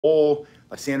pole,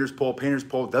 like Sanders pole, painter's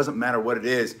pole, doesn't matter what it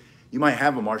is. You might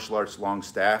have a martial arts long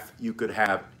staff. You could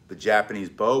have the Japanese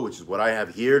bow, which is what I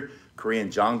have here, Korean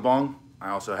jangbong. I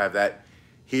also have that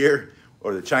here,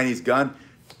 or the Chinese gun.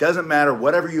 Doesn't matter,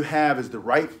 whatever you have is the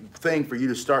right thing for you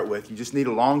to start with. You just need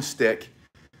a long stick.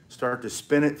 Start to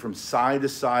spin it from side to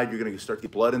side. You're gonna start to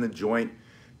get blood in the joint.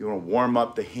 You wanna warm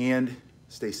up the hand,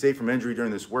 stay safe from injury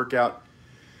during this workout.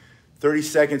 30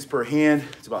 seconds per hand.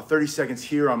 It's about 30 seconds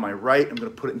here on my right. I'm gonna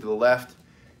put it into the left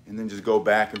and then just go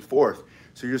back and forth.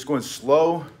 So you're just going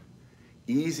slow,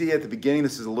 easy at the beginning.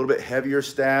 This is a little bit heavier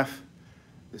staff.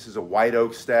 This is a white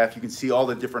oak staff. You can see all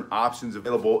the different options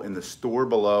available in the store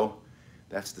below.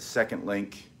 That's the second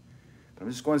link. But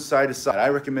I'm just going side to side. I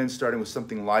recommend starting with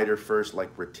something lighter first, like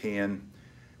rattan,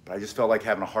 but I just felt like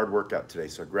having a hard workout today,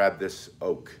 so I grabbed this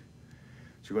oak.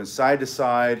 So you're going side to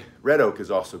side. Red oak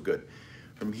is also good.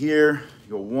 From here, you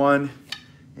go 1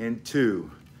 and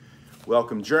 2.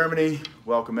 Welcome Germany.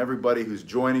 Welcome everybody who's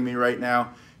joining me right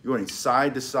now. You're going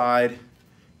side to side,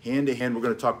 hand to hand. We're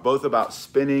going to talk both about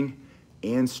spinning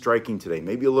and striking today.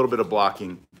 Maybe a little bit of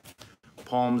blocking,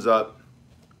 palms up.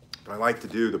 But I like to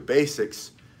do the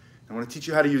basics. I want to teach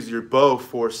you how to use your bow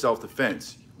for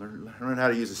self-defense. Learn how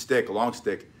to use a stick, a long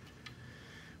stick,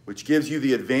 which gives you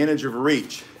the advantage of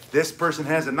reach. This person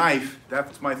has a knife.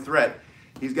 That's my threat.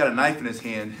 He's got a knife in his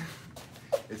hand.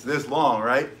 It's this long,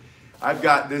 right? I've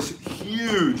got this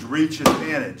huge reach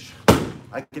advantage.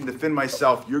 I can defend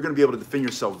myself. You're going to be able to defend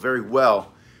yourself very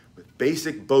well with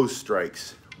basic bow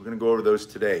strikes. We're going to go over those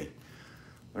today.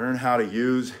 Learn how to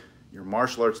use your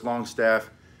martial arts long staff.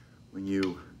 When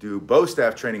you do bow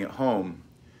staff training at home,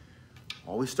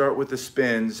 always start with the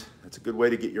spins. That's a good way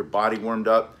to get your body warmed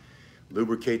up,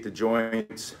 lubricate the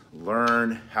joints,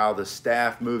 learn how the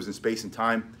staff moves in space and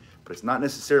time, but it's not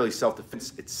necessarily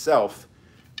self-defense itself.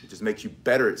 It just makes you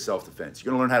better at self-defense.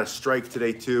 You're gonna learn how to strike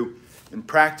today too, in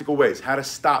practical ways, how to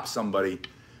stop somebody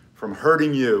from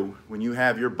hurting you when you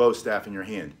have your bow staff in your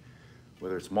hand.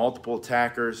 Whether it's multiple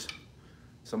attackers,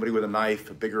 somebody with a knife,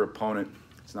 a bigger opponent,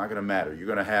 it's not gonna matter. You're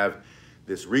gonna have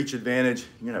this reach advantage.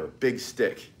 You're gonna have a big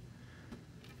stick.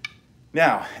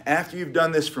 Now, after you've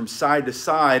done this from side to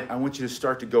side, I want you to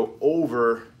start to go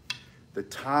over the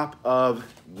top of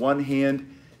one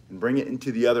hand and bring it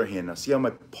into the other hand. Now see how my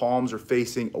palms are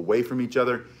facing away from each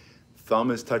other? Thumb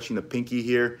is touching the pinky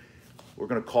here. We're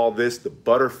gonna call this the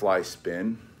butterfly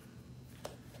spin.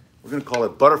 We're gonna call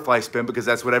it butterfly spin because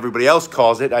that's what everybody else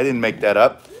calls it. I didn't make that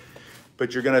up.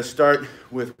 But you're gonna start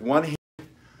with one hand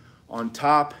on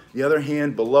top, the other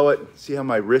hand below it. See how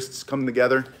my wrists come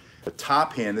together? The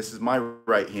top hand, this is my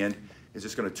right hand, is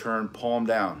just gonna turn palm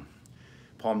down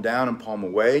and palm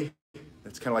away.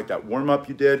 That's kind of like that warm up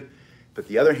you did. But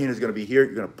the other hand is gonna be here.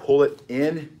 You're gonna pull it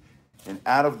in and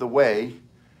out of the way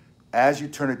as you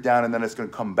turn it down, and then it's gonna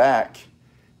come back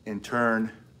and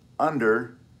turn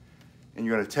under, and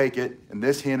you're gonna take it, and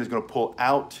this hand is gonna pull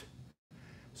out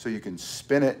so you can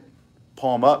spin it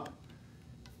palm up.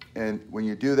 And when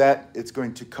you do that, it's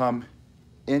going to come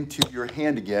into your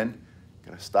hand again.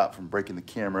 Gotta stop from breaking the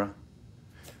camera.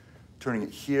 Turning it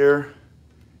here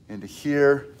into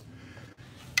here.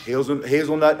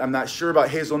 Hazelnut, I'm not sure about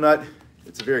hazelnut.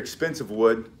 It's a very expensive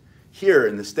wood here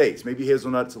in the States. Maybe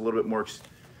hazelnut's a little bit more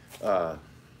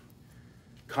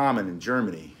common in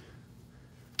Germany.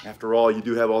 After all, you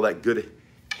do have all that good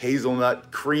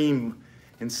hazelnut cream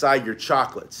inside your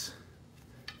chocolates.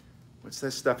 What's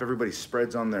that stuff everybody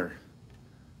spreads on their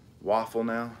waffle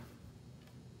now?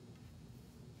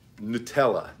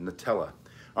 Nutella.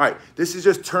 All right, this is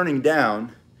just turning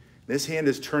down. This hand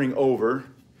is turning over.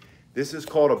 This is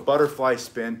called a butterfly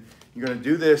spin. You're gonna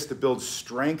do this to build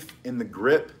strength in the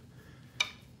grip,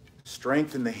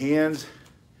 strength in the hands,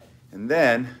 and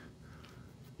then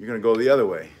you're gonna go the other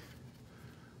way.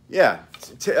 Yeah,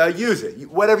 use it.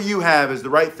 Whatever you have is the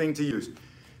right thing to use.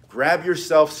 Grab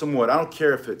yourself some wood. I don't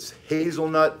care if it's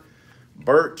hazelnut,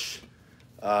 birch,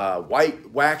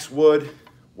 white waxwood,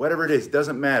 whatever it is,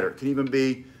 doesn't matter. It can even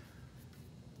be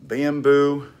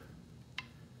bamboo.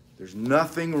 There's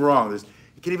nothing wrong. It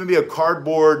can even be a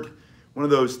cardboard, one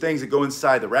of those things that go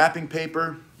inside the wrapping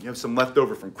paper. You have some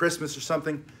leftover from Christmas or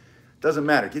something. Doesn't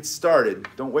matter. Get started.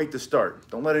 Don't wait to start.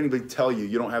 Don't let anybody tell you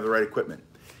you don't have the right equipment.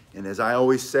 And as I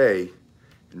always say,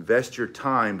 invest your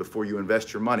time before you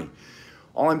invest your money.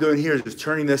 All I'm doing here is just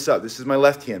turning this up. This is my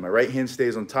left hand. My right hand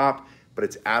stays on top, but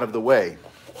it's out of the way.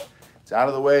 It's out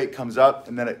of the way, it comes up,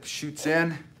 and then it shoots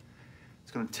in.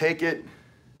 It's gonna take it,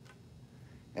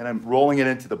 and I'm rolling it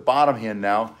into the bottom hand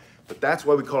now, but that's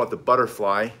why we call it the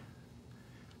butterfly.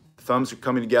 The thumbs are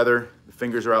coming together, the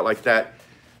fingers are out like that.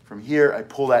 From here, I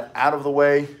pull that out of the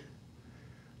way,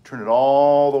 turn it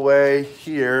all the way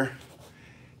here,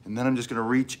 and then I'm just gonna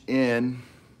reach in,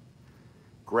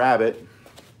 grab it,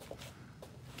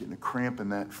 getting a cramp in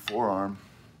that forearm.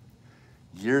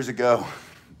 Years ago,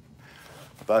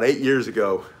 about 8 years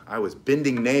ago, I was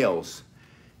bending nails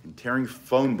and tearing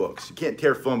phone books. You can't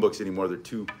tear phone books anymore. They're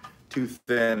too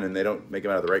thin and they don't make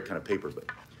them out of the right kind of paper. But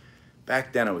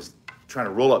back then I was trying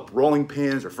to roll up rolling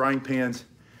pins or frying pans.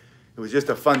 It was just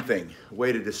a fun thing, a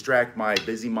way to distract my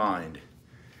busy mind.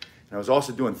 And I was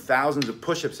also doing thousands of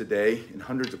push-ups a day and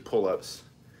hundreds of pull-ups.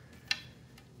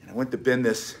 And I went to bend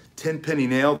this 10-penny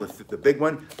nail, the big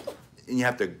one, and you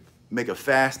have to make it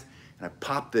fast. And I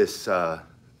popped this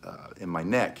in my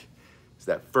neck. It's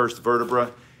that first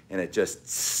vertebra, and it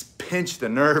just pinched the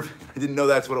nerve. I didn't know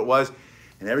that's what it was,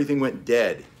 and everything went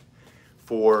dead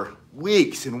for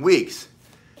weeks and weeks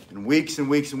and weeks and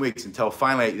weeks and weeks until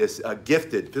finally this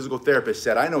gifted physical therapist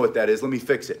said, I know what that is, let me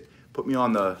fix it. Put me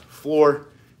on the floor.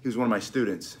 He was one of my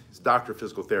students. He's a doctor of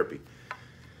physical therapy.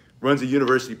 Runs a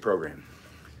university program.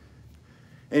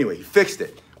 Anyway, he fixed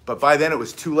it, but by then it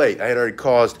was too late. I had already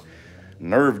caused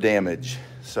nerve damage.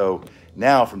 So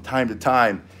now from time to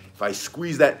time, if I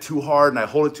squeeze that too hard and I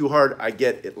hold it too hard,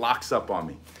 it locks up on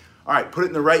me. All right, put it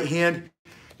in the right hand.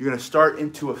 You're gonna start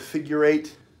into a figure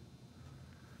eight,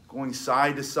 going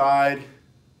side to side.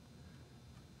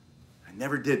 I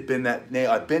never did bend that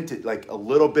nail. I bent it like a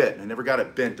little bit. I never got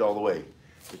it bent all the way.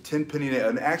 The 10-penny nail,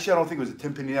 and actually I don't think it was a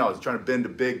 10-penny nail. I was trying to bend a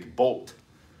big bolt,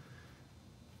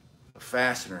 a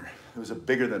fastener. It was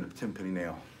bigger than a 10-penny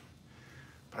nail.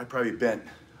 But I probably bent,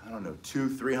 I don't know,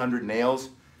 200-300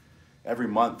 nails every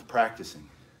month practicing.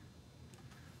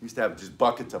 I used to have just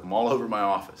buckets of them all over my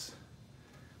office.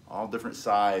 All different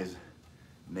size,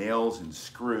 nails and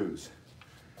screws.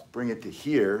 Bring it to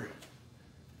here.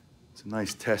 It's a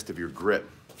nice test of your grip.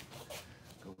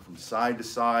 Go from side to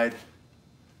side.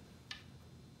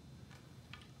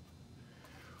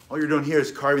 All you're doing here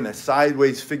is carving that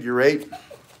sideways figure eight.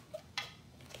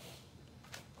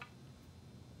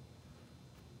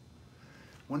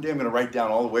 One day I'm going to write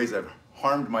down all the ways I've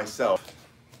harmed myself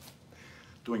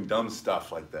doing dumb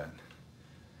stuff like that.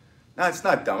 No, it's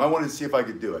not dumb. I wanted to see if I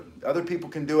could do it. Other people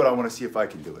can do it. I want to see if I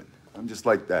can do it. I'm just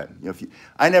like that. You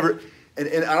know,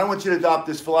 and I want you to adopt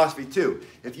this philosophy too.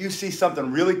 If you see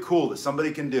something really cool that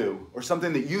somebody can do, or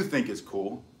something that you think is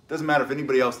cool, doesn't matter if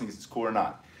anybody else thinks it's cool or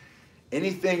not.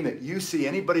 Anything that you see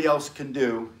anybody else can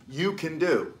do, you can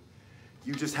do.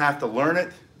 You just have to learn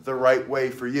it the right way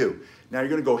for you. Now you're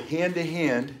going to go hand to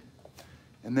hand,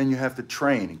 and then you have to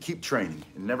train and keep training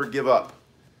and never give up.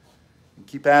 And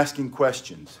keep asking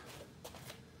questions.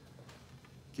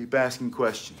 Keep asking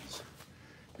questions.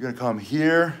 You're going to come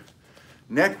here.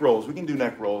 Neck rolls. We can do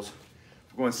neck rolls.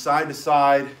 We're going side to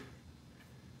side.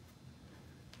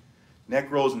 Neck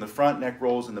rolls in the front, neck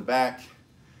rolls in the back.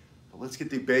 But let's get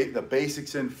the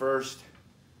basics in first.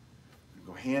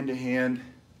 Go hand to hand.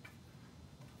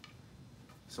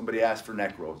 Somebody asked for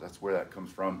neck rolls. That's where that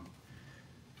comes from.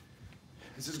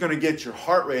 This is going to get your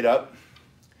heart rate up.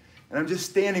 And I'm just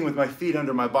standing with my feet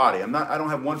under my body. I don't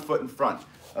have one foot in front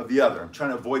of the other. I'm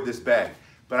trying to avoid this bag.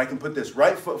 But I can put this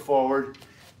right foot forward,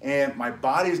 and my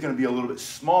body is going to be a little bit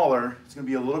smaller. It's going to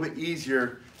be a little bit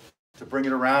easier to bring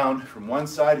it around from one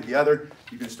side to the other.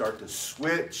 You can start to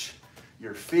switch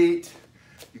your feet.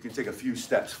 You can take a few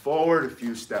steps forward, a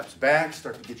few steps back,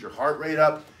 start to get your heart rate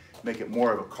up, make it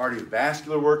more of a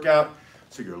cardiovascular workout.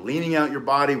 So you're leaning out your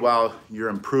body while you're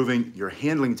improving your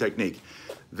handling technique.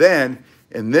 Then,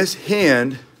 in this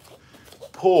hand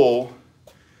pull,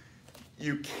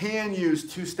 you can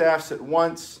use two staffs at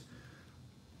once.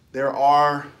 There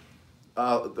are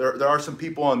some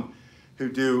people who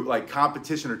do like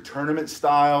competition or tournament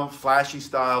style, flashy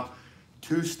style,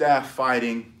 two staff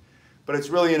fighting, but it's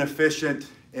really inefficient.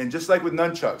 And just like with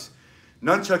nunchucks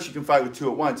you can fight with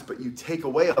two at once, but you take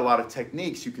away a lot of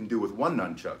techniques you can do with one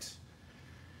nunchucks.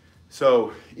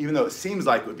 So even though it seems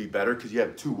like it would be better because you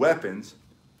have two weapons,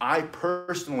 I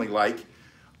personally like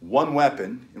one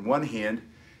weapon in one hand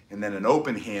and then an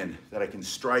open hand that I can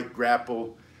strike,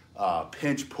 grapple,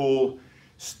 pinch, pull,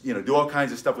 do all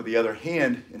kinds of stuff with the other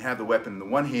hand and have the weapon in the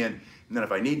one hand, and then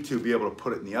if I need to, be able to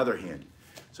put it in the other hand.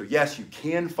 So yes, you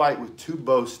can fight with two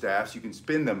bow staffs. You can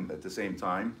spin them at the same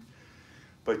time,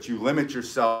 but you limit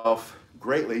yourself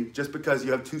greatly just because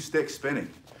you have two sticks spinning.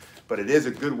 But it is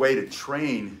a good way to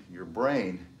train your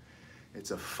brain.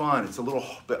 It's a little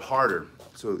bit harder.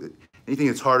 So anything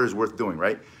that's harder is worth doing,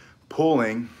 right?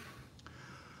 Pulling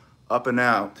up and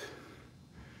out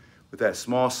with that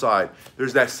small side.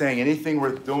 There's that saying, anything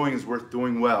worth doing is worth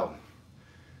doing well.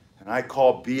 And I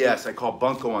call BS, I call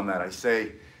bunko on that. I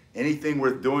say, anything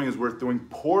worth doing is worth doing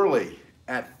poorly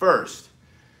at first.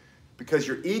 because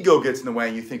your ego gets in the way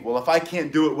and you think, well, if I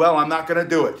can't do it well, I'm not going to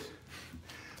do it.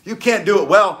 If you can't do it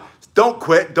well, don't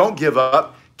quit, don't give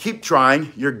up, keep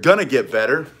trying. You're going to get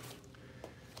better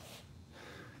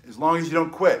as long as you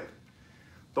don't quit.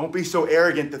 Don't be so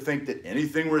arrogant to think that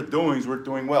anything worth doing is worth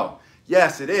doing well.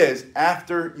 Yes, it is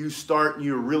after you start and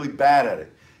you're really bad at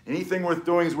it. Anything worth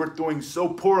doing is worth doing so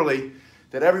poorly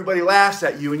that everybody laughs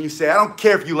at you and you say, I don't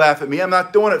care if you laugh at me, I'm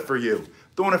not doing it for you, I'm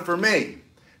doing it for me.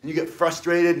 And you get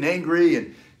frustrated and angry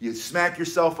and you smack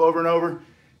yourself over and over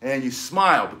and you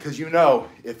smile because you know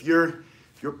if you're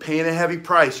paying a heavy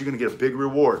price, you're going to get a big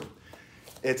reward.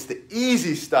 It's the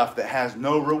easy stuff that has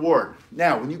no reward.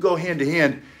 Now, when you go hand to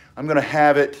hand, I'm going to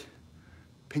have it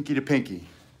pinky to pinky.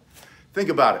 Think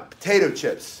about it. Potato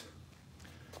chips,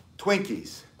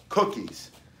 Twinkies, cookies,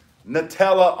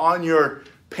 Nutella on your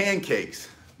pancakes.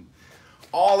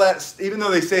 All that, even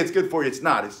though they say it's good for you, it's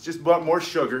not. It's just more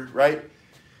sugar, right?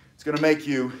 It's going to make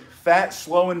you fat,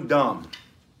 slow, and dumb.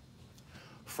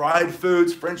 Fried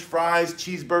foods, French fries,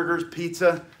 cheeseburgers,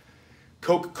 pizza,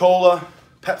 Coca-Cola,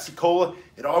 Pepsi-Cola,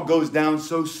 it all goes down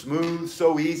so smooth,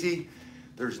 so easy.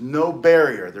 There's no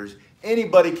barrier.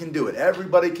 Anybody can do it.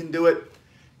 Everybody can do it.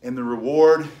 And the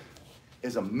reward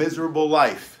is a miserable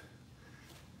life.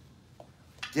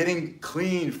 Getting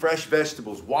clean, fresh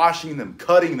vegetables, washing them,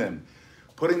 cutting them,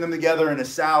 putting them together in a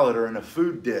salad or in a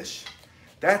food dish.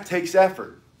 That takes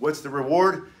effort. What's the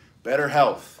reward? Better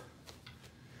health.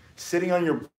 Sitting on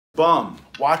your bum,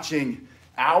 watching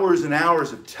hours and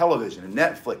hours of television and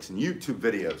Netflix and YouTube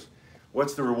videos.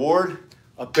 What's the reward?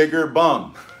 A bigger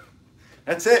bum.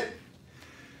 That's it.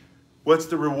 What's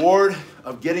the reward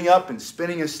of getting up and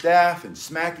spinning a staff and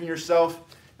smacking yourself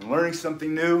and learning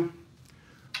something new?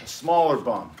 A smaller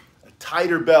bum, a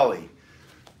tighter belly,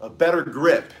 a better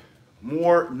grip,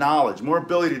 more knowledge, more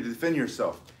ability to defend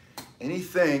yourself.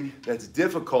 Anything that's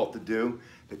difficult to do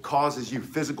that causes you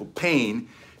physical pain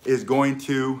is going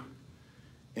to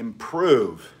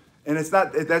improve. And that's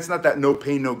not that no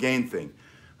pain, no gain thing.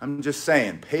 I'm just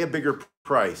saying, pay a bigger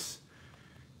price.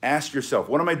 Ask yourself,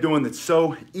 what am I doing that's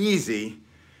so easy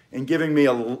and giving me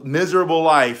a miserable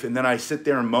life, and then I sit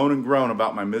there and moan and groan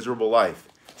about my miserable life?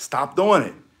 Stop doing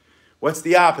it. What's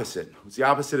the opposite? What's the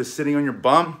opposite of sitting on your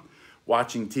bum,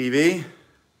 watching TV?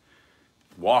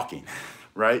 Walking,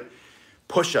 right?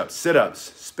 Push-ups,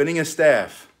 sit-ups, spinning a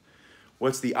staff.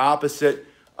 What's the opposite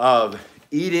of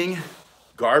eating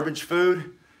garbage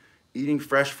food? Eating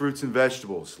fresh fruits and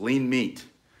vegetables, lean meat,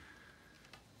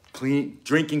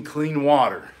 drinking clean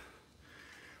water.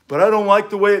 But I don't like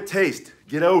the way it tastes.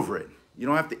 Get over it. You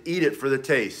don't have to eat it for the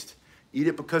taste. Eat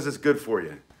it because it's good for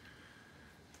you.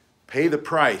 Pay the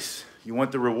price. You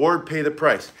want the reward, pay the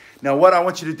price. Now what I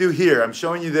want you to do here, I'm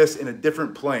showing you this in a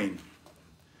different plane.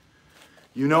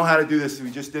 You know how to do this. We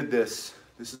just did this.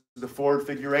 This is the forward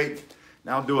figure eight.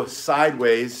 Now I'll do a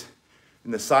sideways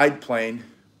in the side plane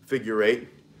figure eight,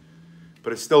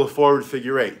 but it's still a forward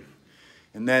figure eight.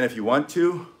 And then if you want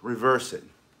to, reverse it,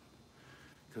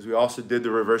 because we also did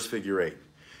the reverse figure eight.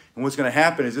 And what's going to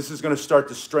happen is this is going to start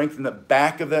to strengthen the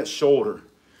back of that shoulder.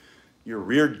 Your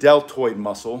rear deltoid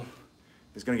muscle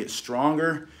is going to get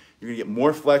stronger. You're going to get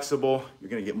more flexible. You're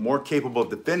going to get more capable of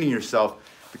defending yourself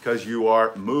because you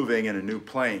are moving in a new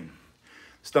plane.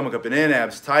 Stomach up and in,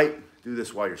 abs tight. Do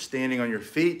this while you're standing on your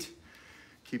feet.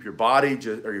 Keep your body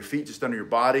or your feet just under your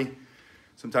body.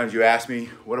 Sometimes you ask me,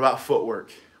 what about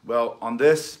footwork? Well, on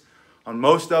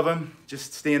most of them,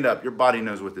 just stand up. Your body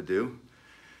knows what to do.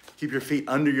 Keep your feet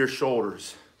under your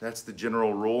shoulders. That's the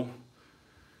general rule.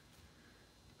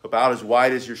 About as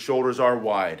wide as your shoulders are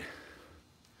wide.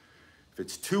 If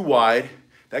it's too wide,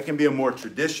 that can be a more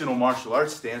traditional martial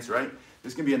arts stance, right?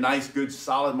 This can be a nice, good,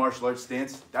 solid martial arts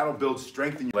stance. That'll build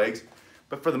strength in your legs.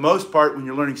 But for the most part, when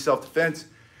you're learning self-defense,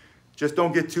 just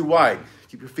don't get too wide.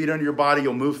 Keep your feet under your body,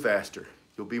 you'll move faster.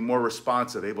 You'll be more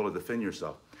responsive, able to defend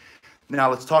yourself. Now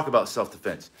let's talk about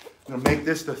self-defense. I'm gonna make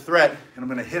this the threat, and I'm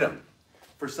gonna hit him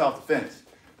for self-defense.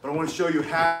 But I wanna show you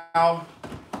how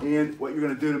and what you're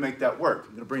gonna do to make that work.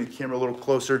 I'm gonna bring the camera a little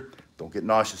closer. Don't get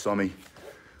nauseous on me.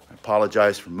 I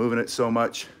apologize for moving it so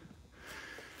much.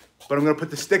 But I'm gonna put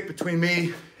the stick between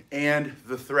me and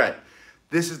the threat.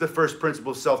 This is the first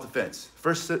principle of self-defense.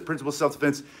 First principle of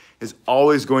self-defense is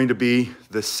always going to be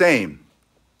the same.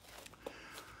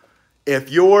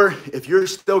 If you're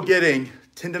still getting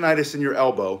tendonitis in your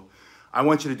elbow, I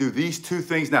want you to do these two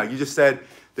things now. You just said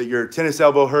that your tennis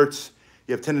elbow hurts,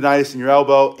 you have tendonitis in your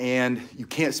elbow, and you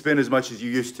can't spin as much as you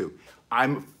used to.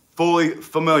 I'm fully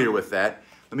familiar with that.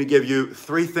 Let me give you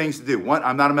three things to do. One,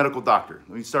 I'm not a medical doctor.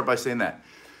 Let me start by saying that.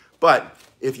 But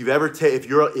if you're able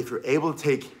to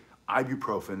take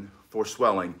ibuprofen for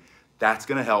swelling, that's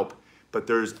going to help but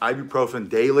there's ibuprofen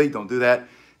daily. Don't do that.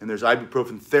 And there's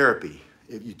ibuprofen therapy.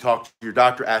 If you talk to your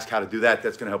doctor, ask how to do that.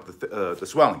 That's going to help the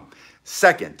swelling.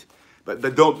 Second, but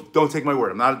don't take my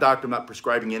word. I'm not a doctor. I'm not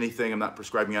prescribing anything. I'm not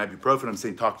prescribing ibuprofen. I'm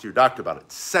saying talk to your doctor about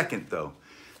it. Second, though,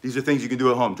 these are things you can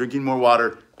do at home. Drinking more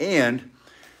water and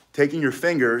taking your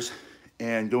fingers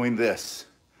and doing this.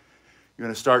 You're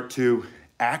going to start to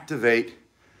activate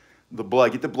the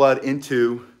blood, get the blood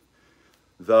into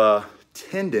the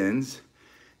tendons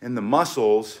and the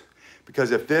muscles,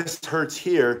 because if this hurts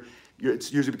here,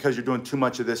 it's usually because you're doing too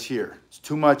much of this here. It's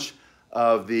too much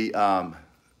of the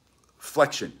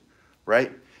flexion,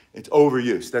 right? It's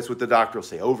overuse. That's what the doctor will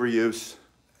say, overuse.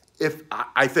 If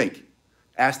I think,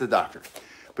 ask the doctor.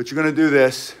 But you're going to do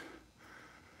this.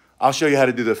 I'll show you how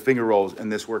to do the finger rolls in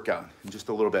this workout in just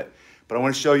a little bit. But I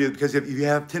want to show you, because if you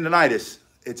have tendonitis,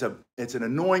 it's an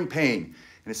annoying pain,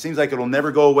 and it seems like it'll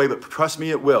never go away, but trust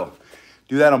me, it will.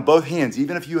 Do that on both hands.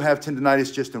 Even if you have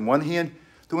tendonitis just in one hand,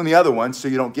 do in the other one so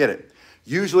you don't get it.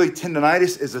 Usually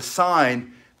tendonitis is a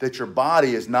sign that your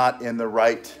body is not in the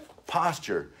right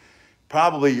posture.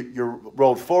 Probably you're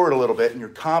rolled forward a little bit and you're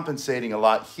compensating a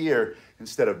lot here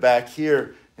instead of back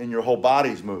here, and your whole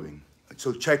body's moving.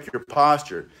 So check your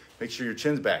posture. Make sure your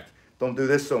chin's back. Don't do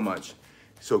this so much.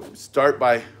 So start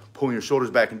by pulling your shoulders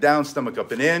back and down, stomach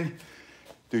up and in.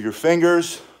 Do your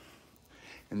fingers.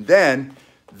 And then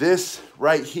this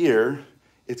right here,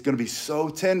 it's going to be so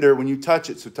tender when you touch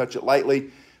it. So touch it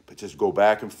lightly, but just go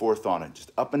back and forth on it.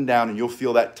 Just up and down, and you'll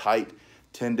feel that tight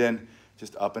tendon.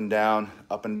 Just up and down,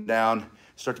 up and down.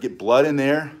 Start to get blood in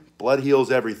there. Blood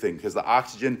heals everything because the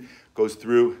oxygen goes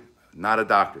through, not a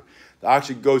doctor. The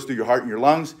oxygen goes through your heart and your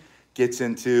lungs, gets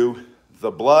into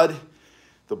the blood.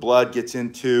 The blood gets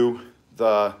into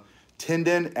the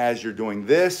tendon as you're doing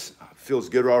this. Feels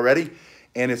good already.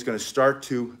 And it's going to start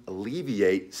to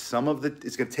alleviate some of the,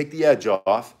 it's going to take the edge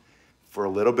off for a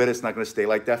little bit. It's not going to stay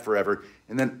like that forever.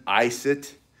 And then ice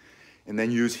it. And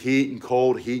then use heat and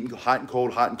cold, hot and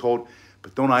cold, hot and cold.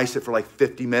 But don't ice it for like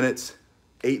 50 minutes,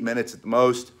 8 minutes at the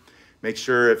most. Make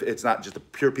sure if it's not just a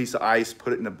pure piece of ice,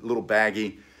 put it in a little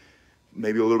baggie,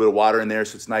 maybe a little bit of water in there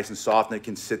so it's nice and soft and it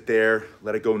can sit there,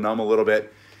 let it go numb a little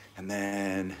bit, and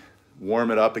then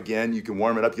warm it up again. You can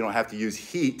warm it up. You don't have to use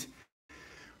heat,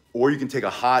 or you can take a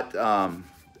hot,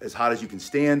 as hot as you can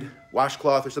stand,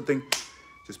 washcloth or something.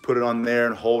 Just put it on there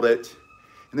and hold it,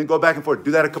 and then go back and forth.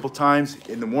 Do that a couple times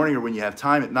in the morning or when you have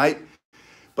time at night.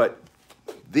 But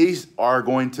these are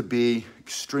going to be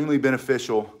extremely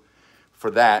beneficial for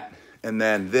that. And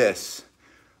then this,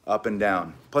 up and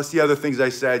down. Plus the other things I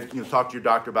said, talk to your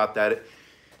doctor about that.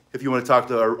 If you want to talk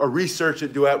to or research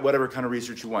it, do whatever kind of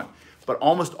research you want. But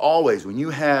almost always when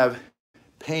you have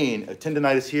pain, a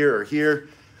tendonitis here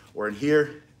or in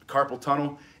here, carpal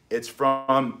tunnel, it's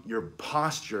from your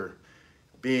posture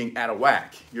being out of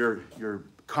whack. You're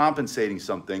compensating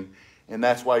something, and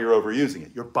that's why you're overusing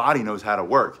it. Your body knows how to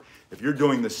work. If you're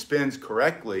doing the spins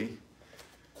correctly,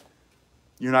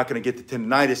 you're not going to get the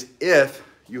tendonitis if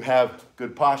you have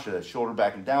good posture. That shoulder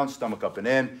back and down, stomach up and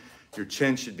in. Your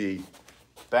chin should be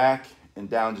back and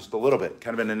down just a little bit,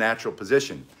 kind of in a natural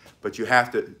position. But you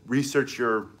have to research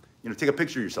your, take a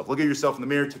picture of yourself. Look at yourself in the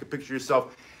mirror, take a picture of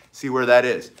yourself, see where that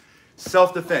is.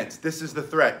 Self-defense, this is the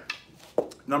threat.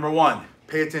 Number one,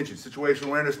 pay attention, situational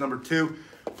awareness. Number two,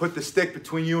 put the stick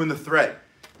between you and the threat.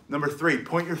 Number three,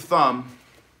 point your thumb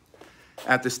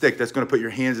at the stick. That's going to put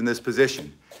your hands in this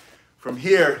position. From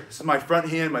here, this is my front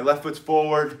hand, my left foot's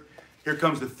forward. Here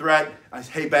comes the threat. I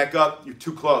say, hey, back up, you're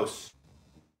too close.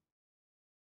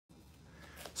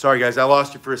 Sorry guys, I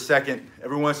lost you for a second.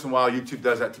 Every once in a while, YouTube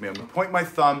does that to me. I'm going to point my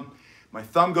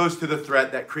thumb goes to the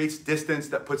threat. That creates distance,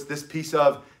 that puts this piece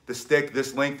of the stick,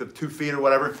 this length of 2 feet or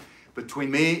whatever, between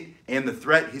me and the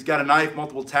threat. He's got a knife,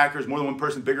 multiple attackers, more than one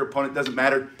person, bigger opponent, doesn't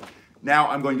matter. Now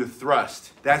I'm going to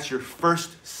thrust. That's your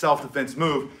first self-defense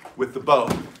move with the bow.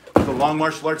 With the long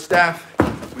martial arts staff,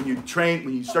 when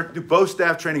you start to do bow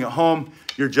staff training at home,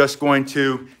 you're just going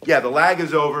to, the lag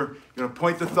is over. You're going to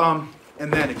point the thumb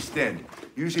and then extend.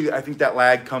 Usually I think that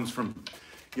lag comes from,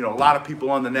 a lot of people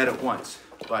on the net at once,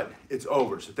 but it's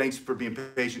over. So thanks for being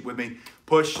patient with me.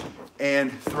 Push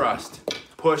and thrust.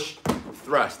 Push,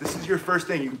 thrust. This is your first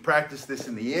thing. You can practice this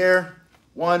in the air.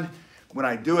 One, when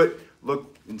I do it,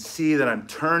 look and see that I'm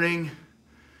turning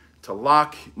to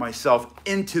lock myself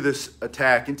into this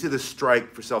attack, into this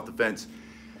strike for self-defense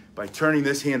by turning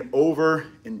this hand over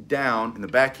and down and the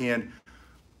backhand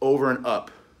over and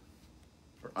up,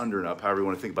 or under and up, however you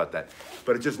want to think about that.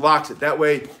 But it just locks it. That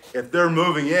way, if they're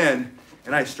moving in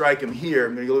and I strike them here,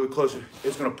 I'm going to get a little bit closer,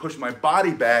 it's going to push my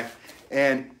body back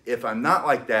And if I'm not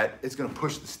like that, it's gonna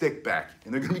push the stick back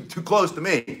and they're gonna be too close to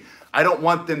me. I don't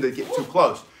want them to get too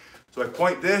close. So I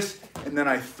point this and then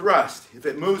I thrust. If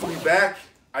it moves me back,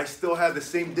 I still have the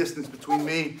same distance between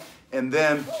me and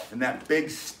them and that big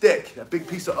stick, that big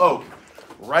piece of oak,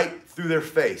 right through their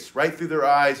face, right through their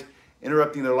eyes,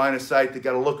 interrupting their line of sight. They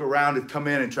gotta look around and come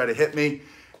in and try to hit me.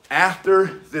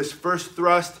 After this first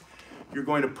thrust, you're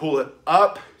going to pull it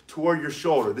up toward your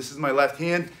shoulder. This is my left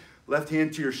hand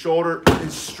to your shoulder,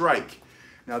 and strike.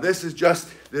 Now this is just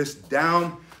this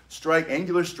down strike,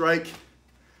 angular strike,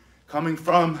 coming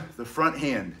from the front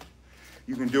hand.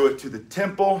 You can do it to the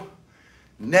temple,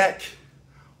 neck,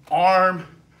 arm,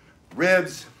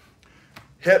 ribs,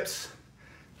 hips,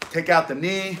 take out the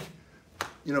knee.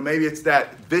 You know, maybe it's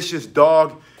that vicious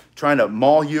dog trying to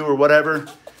maul you or whatever.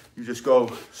 You just go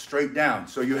straight down.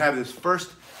 So you have this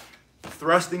first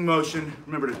thrusting motion.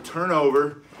 Remember to turn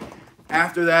over.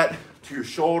 After that, to your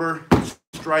shoulder,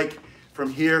 strike.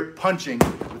 From here, punching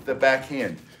with the back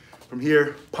hand. From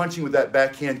here, punching with that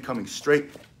back hand, coming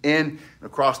straight in and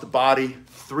across the body.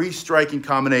 3 striking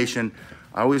combination.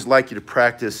 I always like you to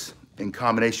practice in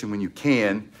combination when you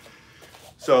can.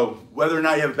 So whether or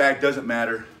not you have a bag doesn't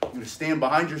matter. You're gonna stand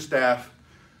behind your staff,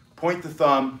 point the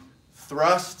thumb,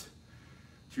 thrust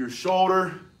to your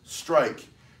shoulder, strike.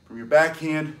 From your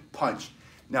backhand, punch.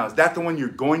 Now, is that the one you're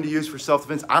going to use for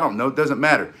self-defense? I don't know, it doesn't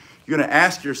matter. You're gonna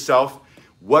ask yourself,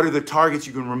 what are the targets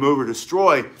you can remove or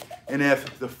destroy? And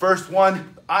if the first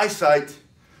one, eyesight,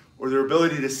 or their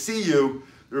ability to see you,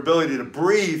 their ability to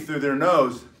breathe through their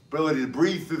nose, ability to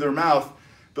breathe through their mouth,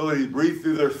 ability to breathe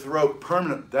through their throat,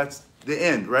 permanent, that's the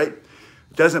end, right?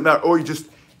 It doesn't matter, or you just,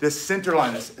 this center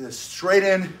line, this straight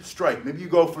in strike. Maybe you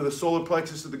go for the solar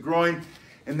plexus of the groin,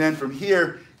 and then from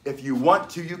here, if you want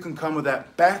to, you can come with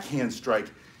that backhand strike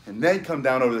and then come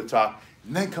down over the top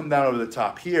and then come down over the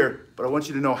top here. But I want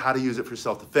you to know how to use it for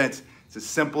self-defense. It's as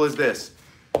simple as this.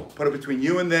 Put it between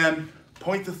you and them,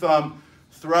 point the thumb,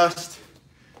 thrust,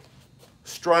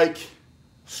 strike,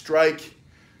 strike,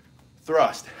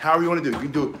 thrust. However you want to do it. You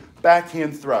can do it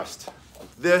backhand thrust.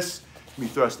 Like this, you can be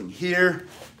thrusting here,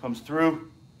 comes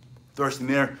through, thrusting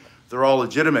there. They're all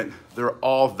legitimate. They're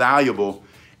all valuable.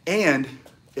 And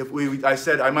I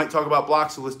said I might talk about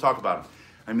blocks, so let's talk about them.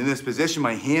 I'm in this position,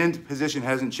 my hand position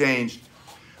hasn't changed.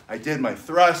 I did my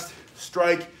thrust,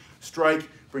 strike, strike,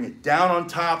 bring it down on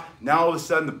top. Now all of a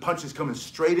sudden the punch is coming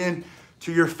straight in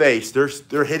to your face.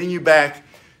 They're hitting you back.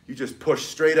 You just push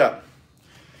straight up.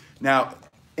 Now,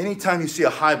 anytime you see a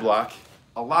high block,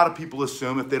 a lot of people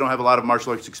assume, if they don't have a lot of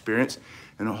martial arts experience,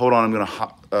 and hold on, I'm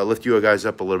gonna lift you guys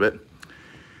up a little bit.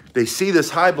 They see this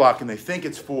high block and they think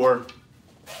it's for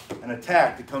an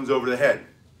attack that comes over the head.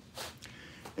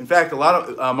 In fact, a lot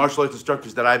of martial arts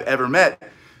instructors that I've ever met,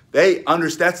 they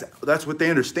understand, that's what they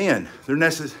understand.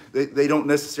 They don't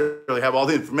necessarily have all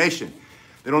the information.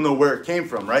 They don't know where it came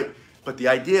from, right? But the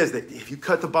idea is that if you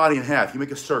cut the body in half, you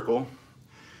make a circle,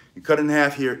 you cut it in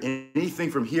half here,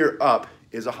 anything from here up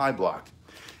is a high block.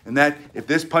 And that if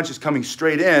this punch is coming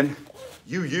straight in,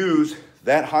 you use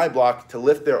that high block to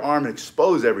lift their arm and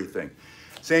expose everything.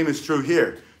 Same is true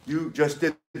here. You just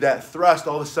did that thrust,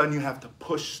 all of a sudden you have to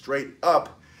push straight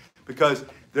up because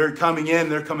they're coming in,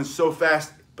 they're coming so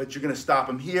fast, but you're gonna stop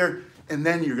them here, and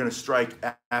then you're gonna strike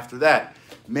after that.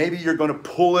 Maybe you're gonna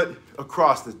pull it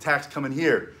across, the attack's coming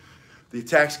here. The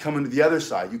attack's coming to the other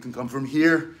side. You can come from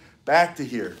here, back to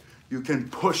here. You can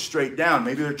push straight down.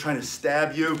 Maybe they're trying to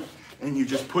stab you, and you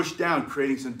just push down,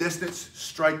 creating some distance,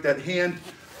 strike that hand,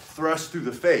 thrust through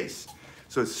the face.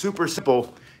 So it's super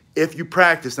simple. If you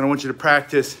practice, and I want you to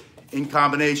practice in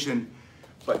combination,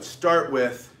 but start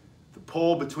with the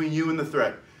pull between you and the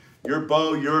threat. Your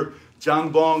bow, your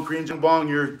jangbong, Korean jangbong,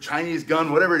 your Chinese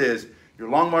gun, whatever it is, your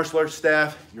long martial arts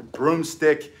staff, your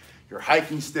broomstick, your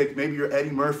hiking stick, maybe your Eddie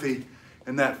Murphy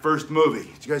in that first movie.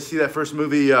 Did you guys see that first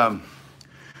movie?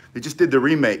 They just did the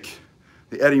remake,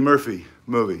 the Eddie Murphy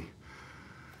movie.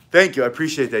 Thank you, I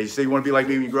appreciate that. You say you want to be like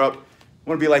me when you grow up. I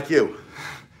want to be like you.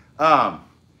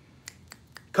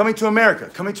 Coming to America.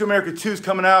 Coming to America 2 is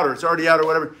coming out, or it's already out or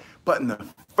whatever. But in the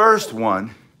first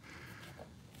one,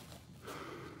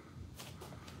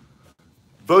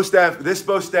 this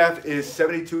bow staff is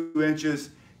 72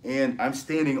 inches, and I'm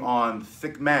standing on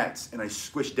thick mats, and I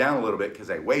squish down a little bit because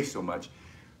I weigh so much.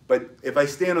 But if I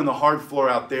stand on the hard floor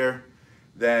out there,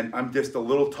 then I'm just a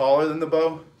little taller than the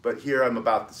bow, but here I'm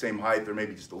about the same height, or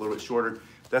maybe just a little bit shorter.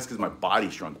 That's because my body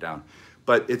shrunk down.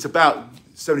 But it's about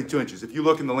 72 inches. If you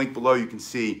look in the link below, you can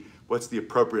see what's the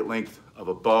appropriate length of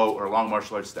a bow or a long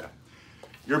martial arts staff.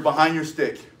 You're behind your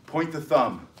stick, point the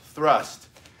thumb, thrust,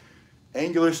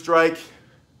 angular strike,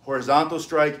 horizontal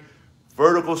strike,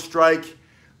 vertical strike,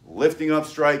 lifting up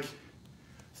strike,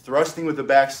 thrusting with the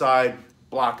backside,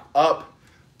 block up,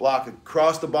 block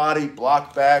across the body,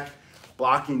 block back,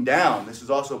 blocking down. This is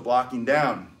also blocking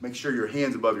down. Make sure your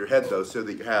hand's above your head though, so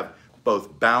that you have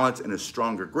both balance and a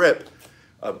stronger grip,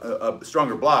 a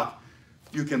stronger block.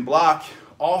 You can block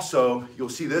also, you'll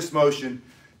see this motion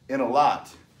in a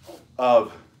lot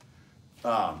of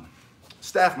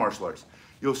staff martial arts.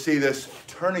 You'll see this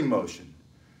turning motion.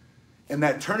 And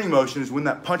that turning motion is when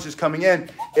that punch is coming in,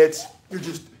 it's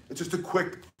just a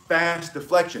quick, fast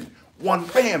deflection. One,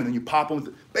 bam, and then you pop them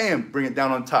with, bam, bring it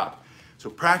down on top. So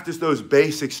practice those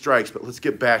basic strikes, but let's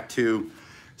get back to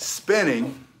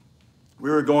spinning. We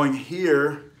were going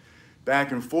here,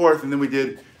 back and forth, and then we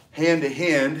did hand to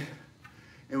hand,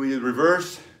 and we did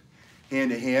reverse,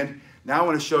 hand to hand. Now I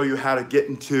want to show you how to get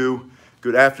into,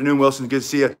 good afternoon, Wilson, good to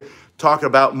see you, talk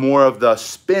about more of the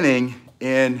spinning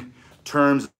in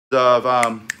terms of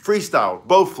freestyle,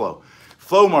 bow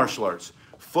flow martial arts,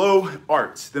 flow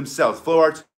arts themselves, flow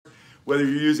arts, whether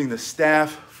you're using the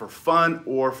staff for fun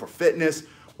or for fitness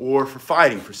or for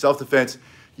fighting, for self-defense,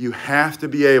 you have to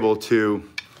be able to,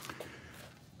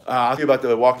 I'll tell you about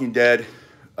the Walking Dead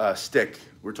stick.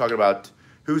 We're talking about,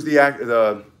 who's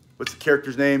what's the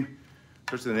character's name?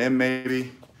 Starts with an M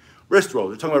maybe. Wrist rolls,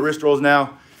 we're talking about wrist rolls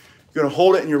now. You're gonna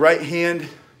hold it in your right hand,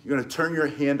 you're gonna turn your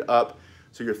hand up,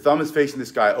 so your thumb is facing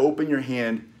this guy, open your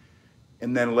hand,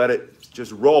 and then let it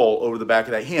just roll over the back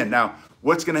of that hand. Now,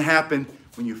 what's gonna happen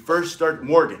when you first start,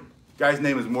 Morgan, guy's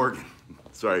name is Morgan.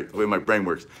 Sorry, the way my brain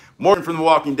works. Morgan from The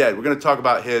Walking Dead. We're gonna talk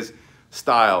about his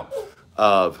style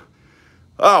of,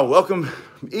 oh, welcome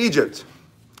from Egypt.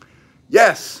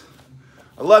 Yes,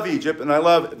 I love Egypt, and I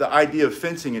love the idea of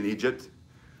fencing in Egypt.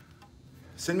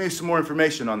 Send me some more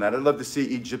information on that. I'd love to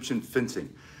see Egyptian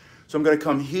fencing. So I'm gonna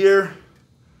come here,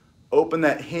 open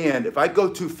that hand. If I go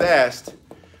too fast,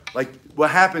 like what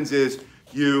happens is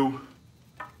you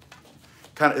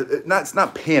kind of, it's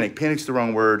not panic. Panic's the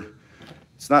wrong word.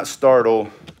 It's not startle.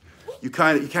 You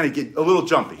kind of get a little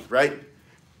jumpy, right?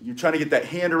 You're trying to get that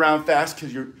hand around fast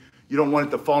because you don't want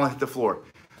it to fall and hit the floor.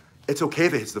 It's okay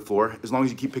if it hits the floor as long as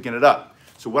you keep picking it up.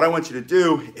 So what I want you to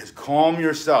do is calm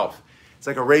yourself. It's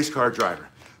like a race car driver.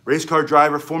 Race car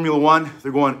driver, Formula One,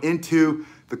 they're going into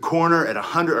the corner at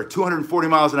 100 or 240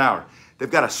 miles an hour. They've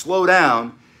got to slow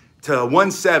down to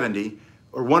 170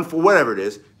 or whatever it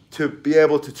is to be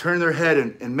able to turn their head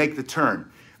and make the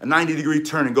turn, a 90-degree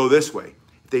turn and go this way.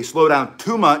 If they slow down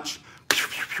too much,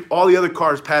 all the other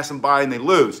cars pass them by and they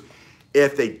lose.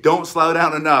 If they don't slow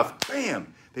down enough,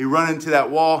 bam, they run into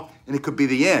that wall and it could be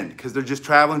the end because they're just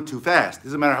traveling too fast. It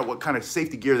doesn't matter what kind of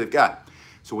safety gear they've got.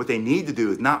 So what they need to do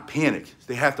is not panic.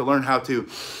 They have to learn how to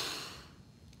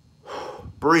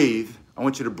breathe. I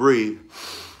want you to breathe,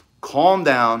 calm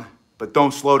down, but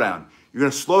don't slow down. You're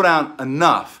gonna slow down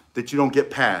enough that you don't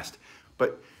get past.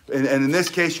 And in this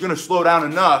case, you're gonna slow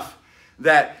down enough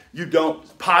that you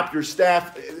don't pop your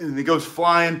staff and it goes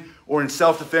flying, or in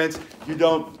self-defense, you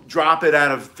don't drop it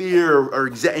out of fear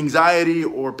or anxiety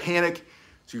or panic.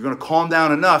 So you're gonna calm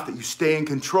down enough that you stay in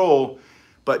control,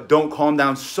 but don't calm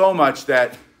down so much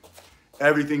that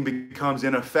everything becomes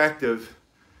ineffective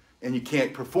and you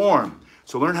can't perform.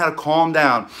 So learn how to calm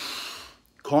down.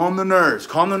 Calm the nerves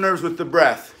with the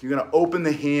breath. You're gonna open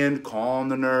the hand, calm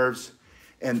the nerves.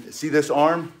 And see this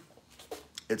arm?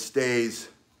 It stays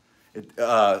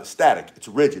static, it's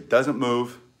rigid, doesn't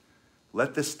move.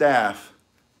 Let the staff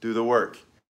do the work.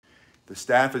 The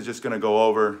staff is just gonna go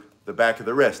over the back of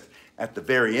the wrist. At the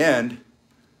very end,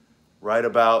 right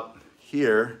about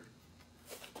here,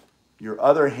 your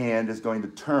other hand is going to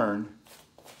turn,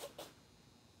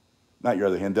 not your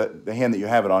other hand, the hand that you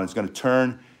have it on is going to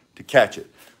turn to catch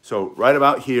it. So right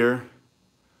about here,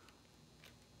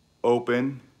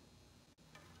 open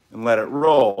and let it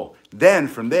roll. Then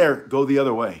from there, go the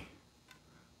other way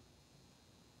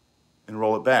and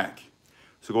roll it back.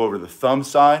 So go over the thumb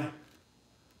side,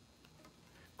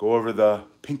 go over the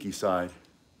pinky side.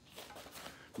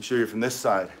 Let me show you from this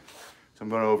side. So I'm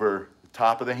going over the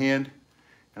top of the hand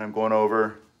and I'm going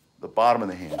over the bottom of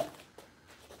the hand.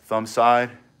 Thumb side.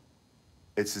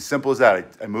 It's as simple as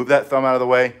that. I move that thumb out of the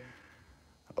way,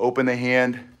 open the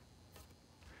hand,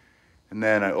 and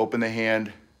then I open the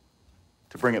hand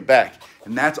to bring it back.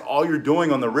 And that's all you're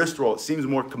doing on the wrist roll. It seems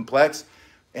more complex,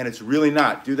 and it's really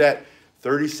not. Do that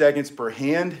 30 seconds per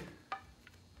hand.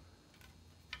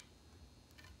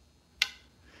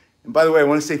 And by the way, I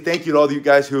want to say thank you to all of you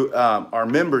guys who are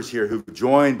members here who've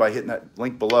joined by hitting that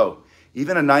link below.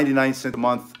 Even a 99-cent a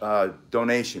month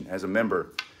donation as a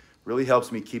member really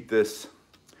helps me keep this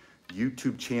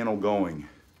YouTube channel going.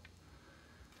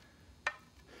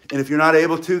 And if you're not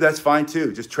able to, that's fine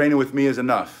too. Just training with me is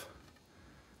enough.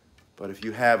 But if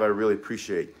you have, I really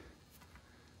appreciate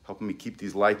helping me keep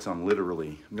these lights on,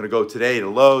 literally. I'm gonna go today to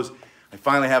Lowe's. I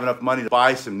finally have enough money to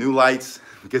buy some new lights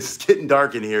because it's getting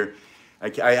dark in here.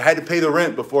 I had to pay the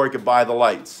rent before I could buy the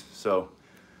lights. So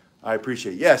I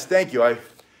appreciate it. Yes, thank you. I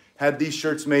had these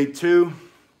shirts made too.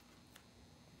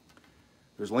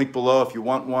 There's a link below if you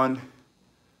want one.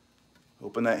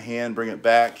 Open that hand, bring it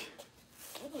back.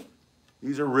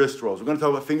 These are wrist rolls. We're going to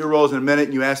talk about finger rolls in a minute.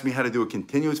 And you asked me how to do a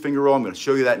continuous finger roll. I'm going to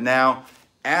show you that now.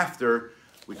 After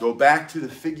we go back to the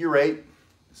figure eight.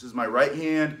 This is my right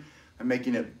hand. I'm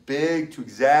making it big to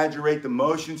exaggerate the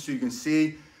motion so you can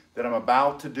see that I'm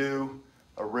about to do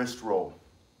a wrist roll.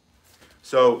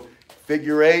 So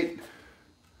figure eight,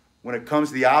 when it comes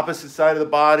to the opposite side of the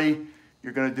body,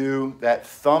 you're going to do that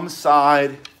thumb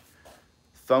side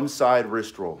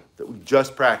wrist roll that we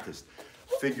just practiced.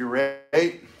 Figure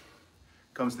eight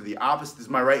comes to the opposite. This is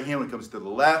my right hand. When it comes to the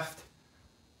left,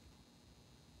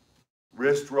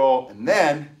 wrist roll, and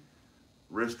then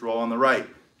wrist roll on the right.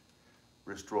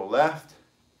 Wrist roll left,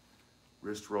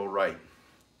 wrist roll right.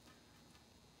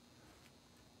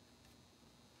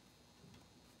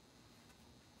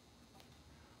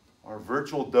 Our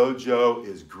virtual dojo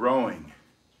is growing.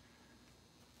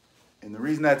 And the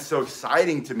reason that's so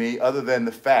exciting to me, other than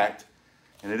the fact,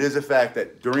 and it is a fact,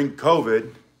 that during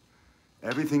COVID,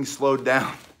 everything slowed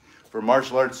down for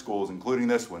martial arts schools, including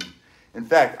this one. In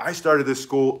fact, I started this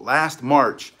school last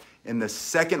March. In the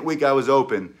second week I was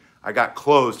open, I got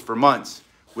closed for months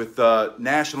with the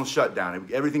national shutdown.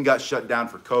 Everything got shut down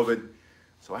for COVID.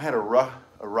 So I had a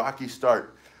rocky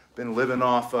start. Been living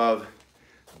off of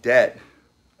debt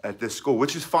at this school,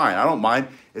 which is fine. I don't mind.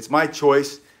 It's my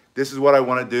choice. This is what I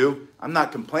want to do. I'm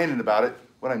not complaining about it.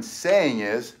 What I'm saying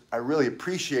is I really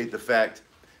appreciate the fact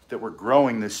that we're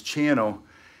growing this channel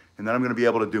and that I'm going to be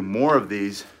able to do more of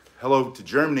these. Hello to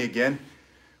Germany again.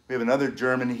 We have another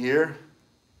German here.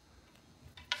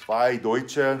 Zwei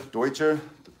Deutsche. I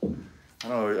don't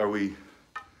know, are we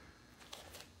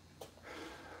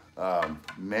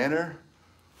Männer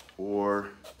or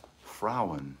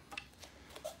Frauen?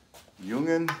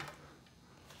 Jungen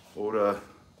oder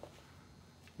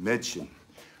Mädchen.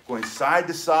 Going side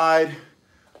to side,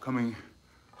 coming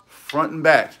front and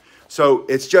back. So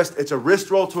it's a wrist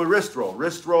roll to a wrist roll.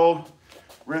 Wrist roll,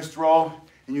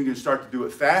 and you can start to do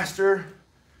it faster.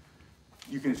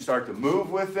 You can start to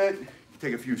move with it.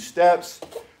 Take a few steps,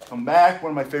 come back. One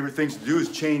of my favorite things to do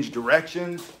is change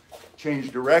directions,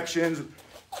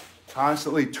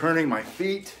 constantly turning my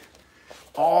feet,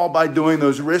 all by doing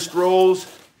those wrist rolls,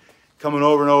 coming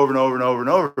over and over and over and over and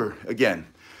over again.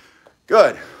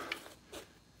 Good.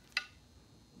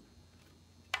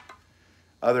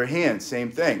 Other hand, same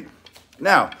thing.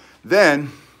 Now,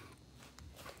 then,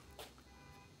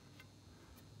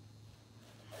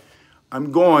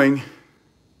 I'm going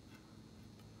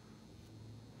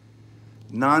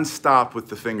non-stop with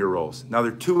the finger rolls. Now,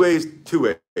 there are two ways.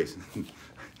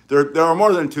 There are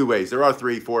more than two ways. There are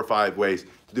 3, 4, 5 ways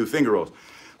to do finger rolls.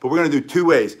 But we're going to do 2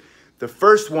 ways. The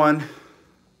first one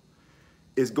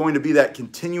is going to be that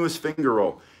continuous finger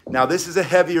roll. Now, this is a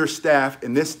heavier staff,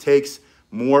 and this takes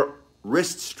more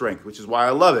wrist strength, which is why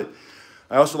I love it.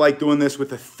 I also like doing this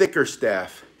with a thicker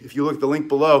staff. If you look at the link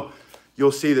below,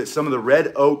 you'll see that some of the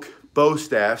red oak bow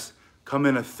staffs come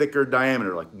in a thicker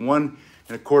diameter, like 1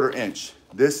 1/4 inch.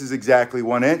 This is exactly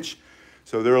 1 inch.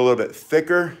 So they're a little bit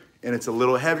thicker, and it's a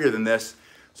little heavier than this.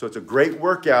 So it's a great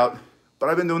workout, but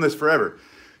I've been doing this forever.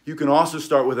 You can also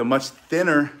start with a much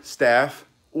thinner staff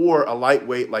or a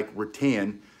lightweight like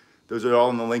rattan. Those are all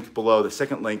in the link below, the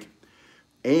second link.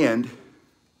 And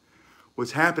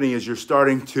what's happening is you're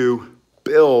starting to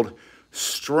build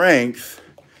strength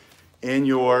in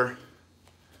your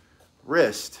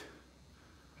wrist.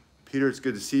 Peter, it's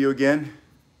good to see you again.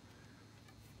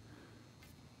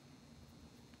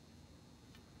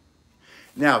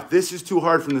 Now, if this is too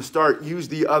hard from the start, use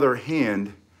the other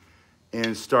hand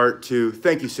and start to,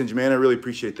 thank you, Sinja Man, I really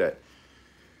appreciate that.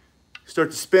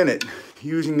 Start to spin it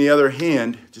using the other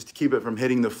hand just to keep it from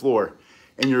hitting the floor.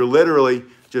 And you're literally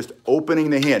just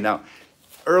opening the hand. Now,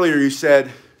 earlier you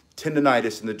said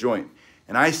tendonitis in the joint.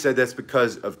 And I said that's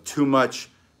because of too much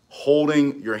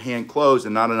holding your hand closed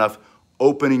and not enough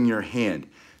opening your hand.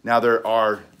 Now, there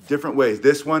are different ways.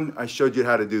 This one, I showed you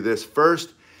how to do this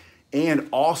first. And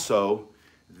also,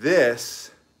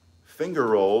 this finger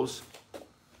rolls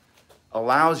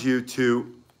allows you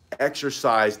to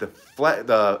exercise the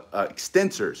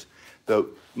extensors, the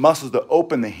muscles that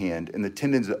open the hand and the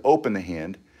tendons that open the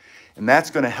hand. And that's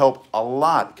going to help a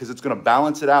lot because it's going to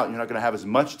balance it out. You're not going to have as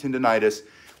much tendonitis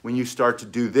when you start to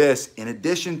do this, in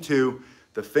addition to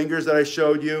the fingers that I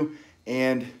showed you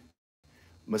and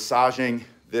massaging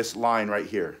this line right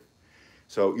here.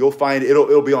 So you'll find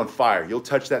it'll be on fire. You'll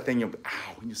touch that thing, you'll be,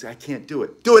 ow, and you say, I can't do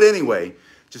it. Do it anyway.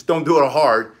 Just don't do it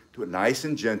hard. Do it nice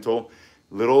and gentle,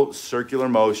 little circular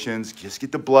motions. Just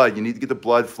get the blood. You need to get the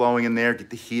blood flowing in there, get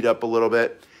the heat up a little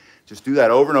bit. Just do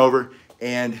that over and over,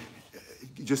 and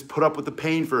just put up with the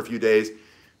pain for a few days,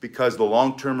 because the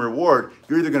long-term reward,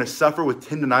 you're either gonna suffer with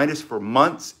tendonitis for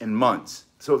months and months.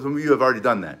 So some of you have already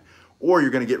done that. Or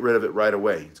you're gonna get rid of it right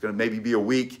away. It's gonna maybe be a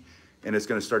week, and it's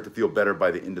gonna start to feel better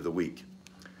by the end of the week.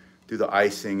 Do the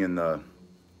icing and the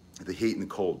heat and the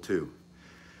cold too.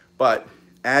 But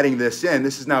adding this in,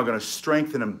 this is now gonna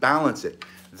strengthen and balance it.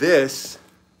 This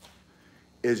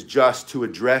is just to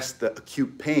address the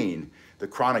acute pain, the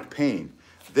chronic pain.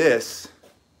 This,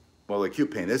 well, the acute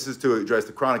pain, this is to address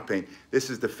the chronic pain. This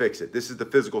is to fix it. This is the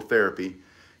physical therapy,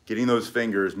 getting those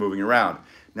fingers moving around.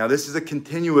 Now this is a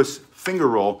continuous finger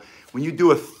roll. When you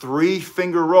do a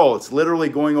 3-finger roll, it's literally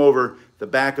going over the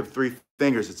back of 3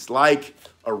 fingers. It's like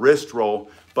a wrist roll,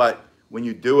 but when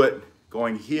you do it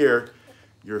going here,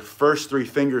 your first 3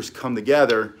 fingers come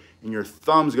together and your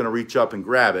thumb's gonna reach up and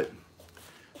grab it.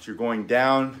 So you're going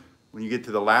down, when you get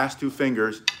to the last 2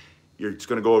 fingers, it's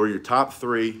gonna go over your top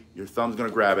 3, your thumb's gonna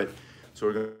grab it. So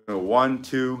we're gonna go 1,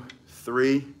 2,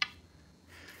 3.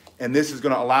 And this is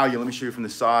gonna allow you, let me show you from the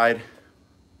side.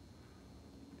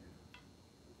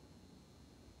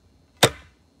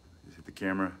 Just hit the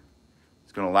camera.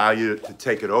 It's gonna allow you to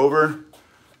take it over.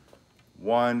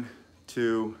 1,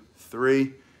 2,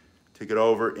 3. Take it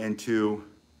over into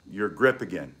your grip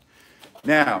again.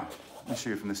 Now, let me show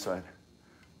you from this side.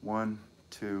 1,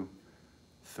 2,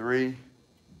 3.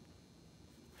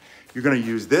 You're gonna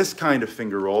use this kind of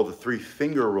finger roll, the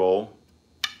 3-finger roll,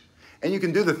 and you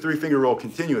can do the 3-finger roll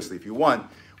continuously if you want.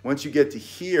 Once you get to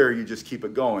here, you just keep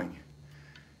it going.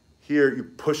 Here, you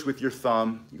push with your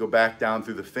thumb, you go back down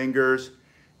through the fingers,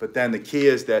 but then the key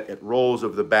is that it rolls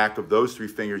over the back of those 3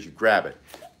 fingers, you grab it.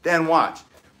 Then watch,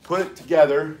 put it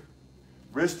together,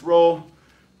 wrist roll,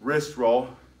 wrist roll.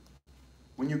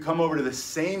 When you come over to the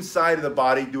same side of the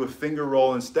body, do a finger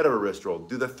roll instead of a wrist roll.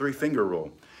 Do the 3-finger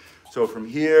roll. So from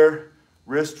here,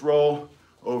 wrist roll,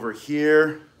 over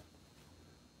here,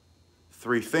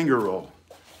 3-finger roll.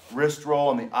 Wrist roll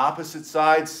on the opposite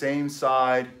side, same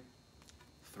side,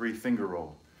 3-finger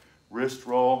roll. Wrist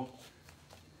roll,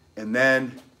 and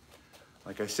then,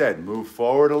 like I said, move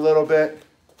forward a little bit,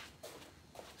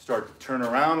 start to turn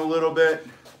around a little bit,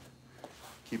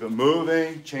 keep it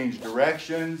moving, change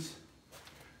directions,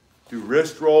 do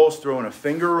wrist rolls, throw in a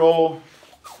finger roll,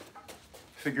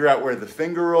 figure out where the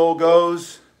finger roll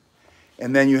goes,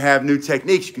 and then you have new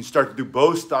techniques. You can start to do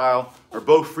bow style or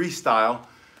bow freestyle,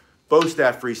 bow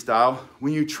staff freestyle.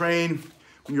 When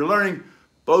you're learning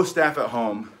bow staff at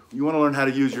home, you want to learn how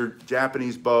to use your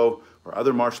Japanese bow or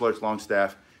other martial arts long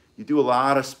staff, you do a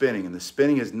lot of spinning, and the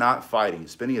spinning is not fighting.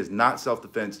 Spinning is not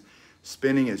self-defense.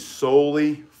 Spinning is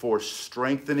solely for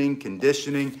strengthening,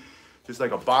 conditioning, just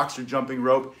like a boxer jumping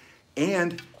rope,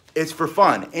 and it's for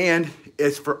fun, and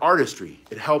it's for artistry.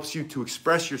 It helps you to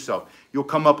express yourself. You'll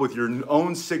come up with your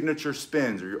own signature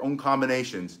spins or your own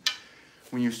combinations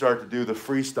when you start to do the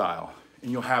freestyle.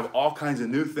 And you'll have all kinds of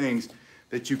new things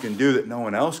that you can do that no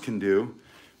one else can do,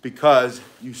 because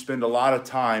you spend a lot of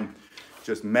time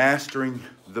just mastering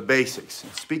the basics.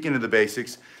 And speaking of the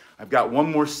basics, I've got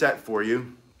one more set for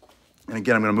you. And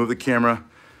again, I'm gonna move the camera.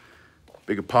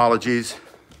 Big apologies.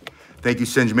 Thank you,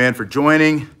 Singe Man, for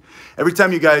joining. Every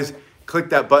time you guys click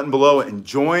that button below and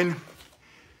join,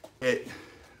 I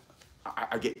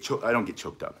don't get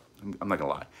choked up. I'm not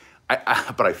gonna lie.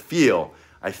 But I feel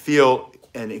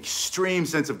an extreme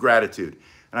sense of gratitude.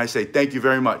 And I say, thank you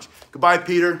very much. Goodbye,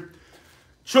 Peter.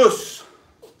 Tschüss.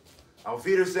 Auf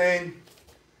Wiedersehen.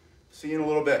 See you in a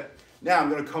little bit. Now I'm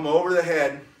gonna come over the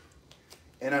head,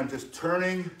 and I'm just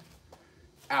turning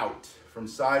out from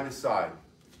side to side.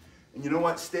 And you know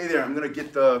what? Stay there. I'm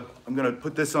gonna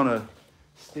put this on a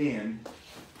stand.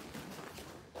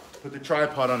 Put the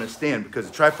tripod on a stand, because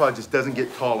the tripod just doesn't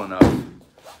get tall enough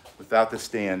without the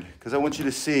stand. Because I want you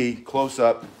to see close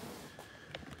up.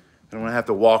 I don't want to have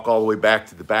to walk all the way back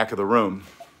to the back of the room.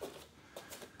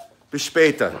 Bis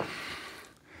später.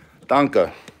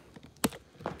 Danke.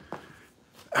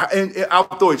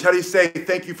 Auf Deutsch, how do you say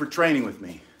thank you for training with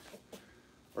me?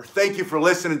 Or thank you for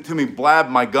listening to me blab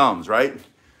my gums, right?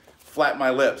 Flap my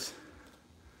lips.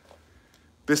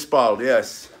 Bis bald,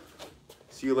 yes.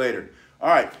 See you later. All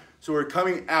right, so we're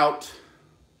coming out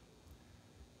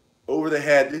over the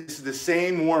head. This is the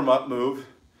same warm-up move,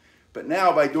 but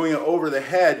now by doing it over the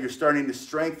head, you're starting to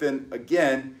strengthen,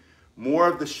 again, more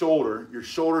of the shoulder. Your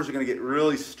shoulders are gonna get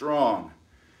really strong.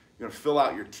 You're gonna fill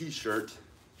out your t-shirt.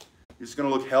 You're just gonna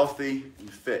look healthy and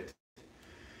fit.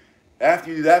 After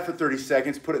you do that for 30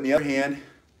 seconds, put it in the other hand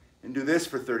and do this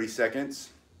for 30 seconds.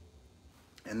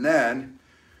 And then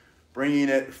bringing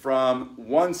it from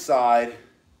one side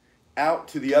out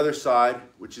to the other side,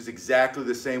 which is exactly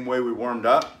the same way we warmed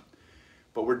up,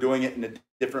 but we're doing it in a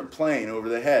different plane over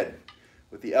the head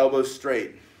with the elbows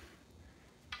straight.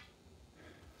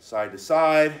 Side to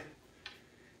side.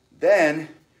 Then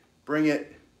bring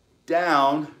it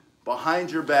down behind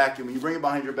your back, and when you bring it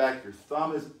behind your back, your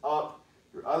thumb is up,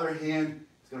 your other hand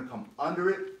is going to come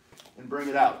under it and bring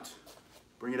it out.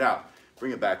 Bring it out.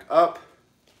 Bring it back up.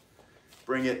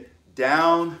 Bring it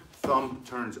down. Thumb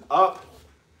turns up.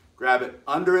 Grab it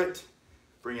under it.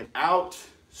 Bring it out,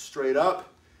 straight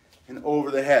up, and over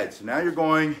the head. So now you're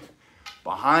going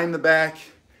behind the back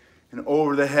and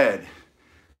over the head.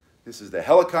 This is the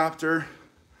helicopter,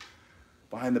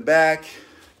 behind the back,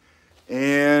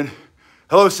 and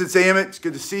hello, Sensei Emmett, it's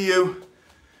good to see you.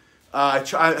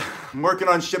 I'm working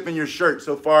on shipping your shirt.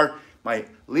 So far, my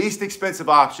least expensive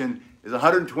option is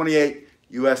 128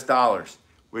 US dollars,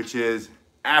 which is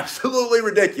absolutely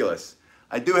ridiculous.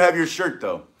 I do have your shirt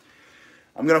though.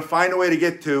 I'm gonna find a way to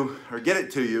get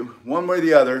it to you, one way or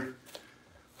the other,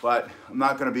 but I'm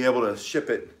not gonna be able to ship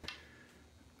it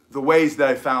the ways that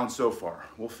I found so far.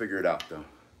 We'll figure it out though.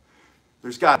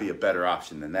 There's gotta be a better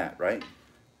option than that, right?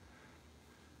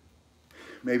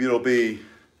 Maybe it'll be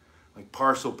like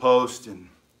parcel post and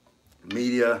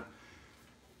media.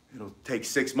 It'll take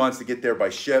 6 months to get there by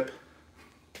ship.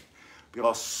 Be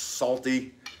all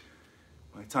salty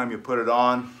by the time you put it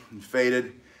on and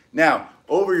faded. Now,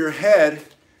 over your head,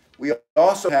 we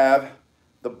also have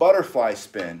the butterfly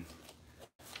spin.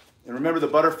 And remember the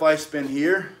butterfly spin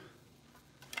here?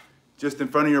 Just in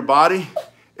front of your body?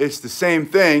 It's the same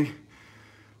thing.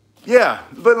 Yeah,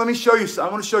 but let me show you, I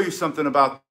want to show you something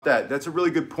about that. That's a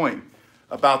really good point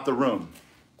about the room.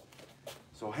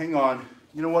 So hang on.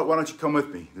 You know what? Why don't you come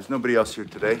with me? There's nobody else here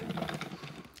today.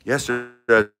 Yesterday,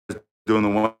 I was doing the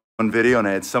one video, and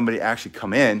I had somebody actually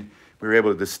come in. We were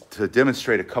able to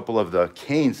demonstrate a couple of the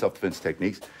cane self-defense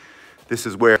techniques. This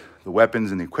is where the weapons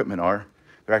and the equipment are.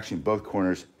 They're actually in both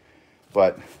corners.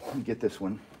 But let me get this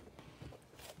one.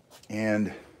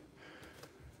 And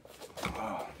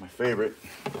my favorite,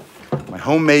 my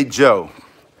homemade Joe,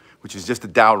 which is just a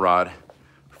dowel rod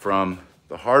from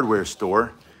the hardware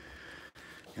store.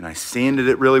 And I sanded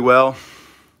it really well.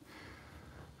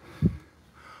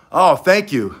 Oh,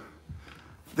 thank you.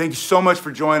 Thank you so much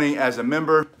for joining as a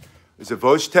member. As a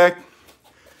Vojtech.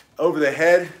 Over the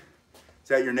head. Is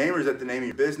that your name or is that the name of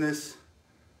your business?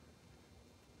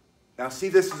 Now see,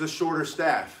 this is a shorter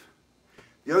staff.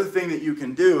 The other thing that you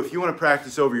can do, if you want to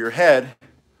practice over your head.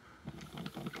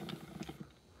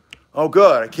 Oh,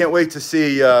 good. I can't wait to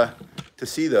see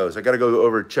those. I got to go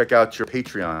over and check out your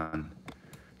Patreon.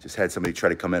 Just had somebody try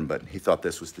to come in, but he thought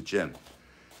this was the gym.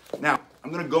 Now,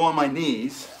 I'm going to go on my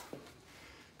knees,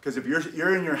 because if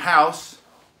you're in your house,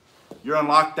 you're on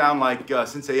lockdown like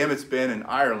Sensei Emmett's been in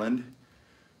Ireland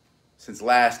since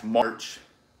last March,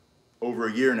 over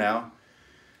a year now.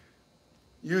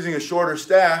 Using a shorter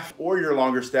staff or your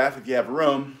longer staff, if you have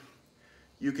room,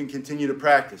 you can continue to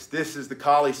practice. This is the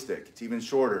collie stick. It's even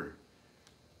shorter.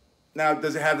 Now,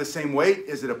 does it have the same weight?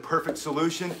 Is it a perfect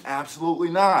solution? Absolutely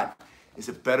not. Is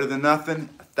it better than nothing?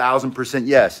 1000%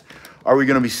 yes. Are we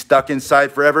going to be stuck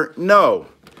inside forever? No.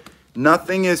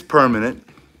 Nothing is permanent.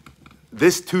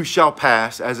 This too shall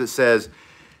pass, as it says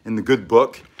in the good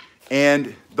book.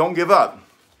 And don't give up.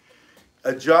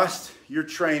 Adjust your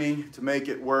training to make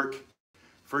it work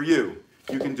for you.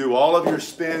 You can do all of your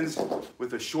spins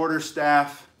with a shorter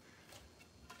staff,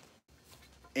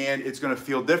 and it's going to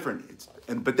feel different.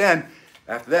 But then,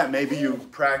 after that, maybe you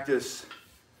practice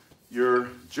your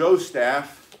Joe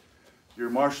staff, your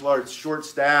martial arts short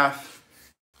staff,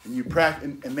 and you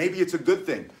practice, and maybe it's a good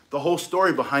thing. The whole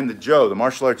story behind the Joe, the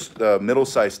martial arts, the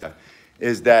middle-sized stuff,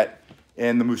 is that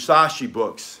in the Musashi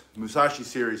books, Musashi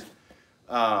series,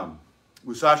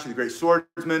 Musashi, the great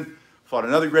swordsman, fought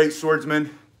another great swordsman,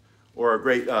 or a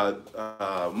great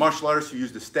martial artist who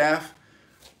used a staff.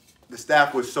 The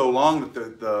staff was so long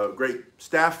that the great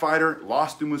staff fighter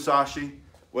lost to Musashi,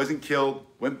 wasn't killed,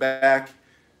 went back,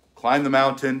 climbed the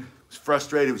mountain, was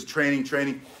frustrated, was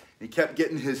training. He kept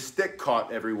getting his stick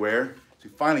caught everywhere. So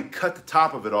he finally cut the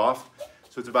top of it off.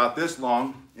 So it's about this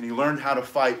long. And he learned how to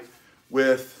fight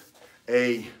with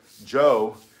a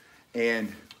Joe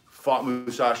and fought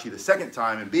Musashi the second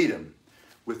time and beat him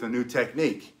with a new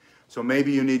technique. So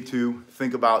maybe you need to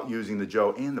think about using the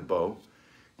Joe and the bow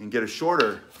and get a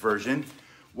shorter version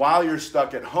while you're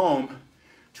stuck at home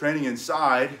training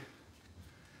inside.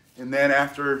 And then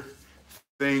after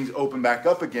things open back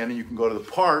up again and you can go to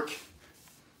the park,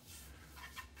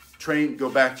 train, go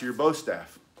back to your bow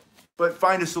staff. But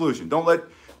find a solution. Don't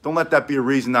let that be a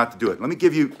reason not to do it. Let me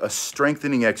give you a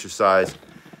strengthening exercise.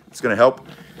 It's gonna help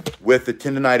with the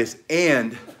tendonitis,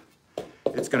 and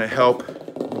it's gonna help,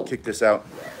 let me kick this out.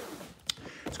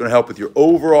 It's gonna help with your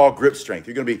overall grip strength.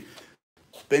 You're gonna be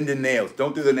bending nails.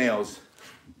 Don't do the nails.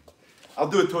 I'll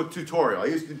do a tutorial. I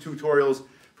used to do tutorials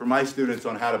for my students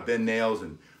on how to bend nails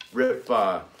and rip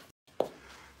phone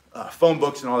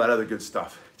books and all that other good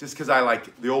stuff, just because I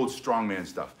like the old strongman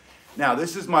stuff. Now,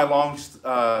 this is my long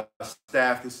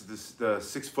staff. This is the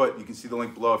 6 foot. You can see the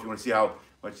link below if you want to see how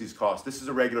much these cost. This is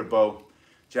a regular bow,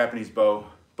 Japanese bow.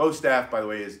 Bow staff, by the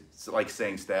way, is like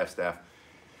saying staff.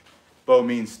 Bow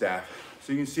means staff.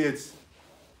 So you can see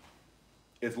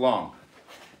it's long.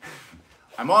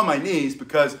 I'm on my knees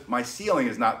because my ceiling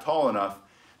is not tall enough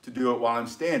to do it while I'm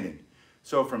standing.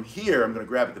 So from here, I'm going to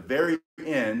grab at the very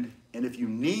end, and if you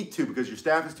need to, because your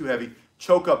staff is too heavy,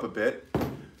 choke up a bit.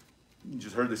 You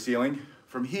just heard the ceiling.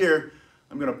 From here,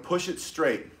 I'm going to push it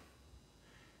straight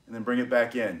and then bring it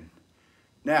back in.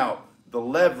 Now, the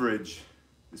leverage,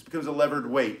 this becomes a levered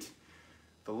weight.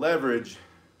 The leverage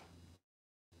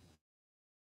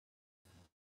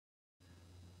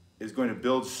is going to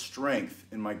build strength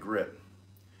in my grip.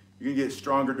 You're going to get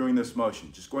stronger doing this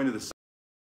motion. Just going to the side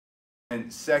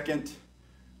and second,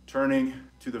 turning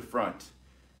to the front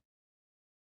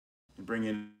and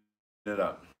bringing it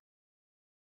up.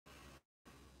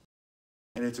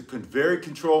 And it's a very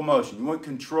controlled motion. You want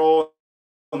control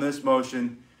in this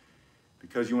motion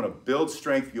because you want to build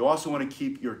strength. You also want to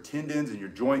keep your tendons and your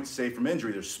joints safe from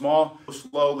injury. They're small,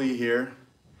 slowly here,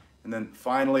 and then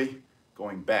finally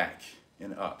going back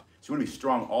and up. So you want to be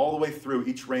strong all the way through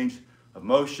each range of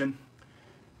motion,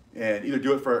 and either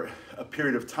do it for a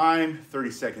period of time, 30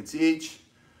 seconds each,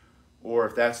 or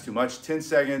if that's too much, 10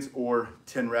 seconds or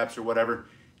 10 reps or whatever.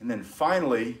 And then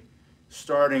finally,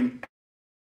 starting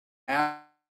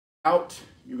out,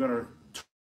 you're going to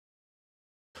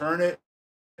turn it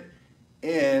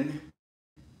in,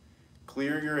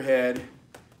 clear your head,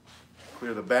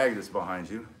 clear the bag that's behind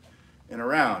you, and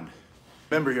around.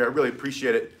 Member here, I really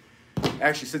appreciate it.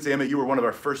 Actually, Sensei Emmett, you were one of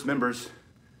our first members.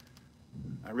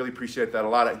 I really appreciate that a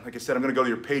lot. Like I said, I'm going to go to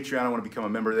your Patreon. I want to become a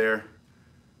member there.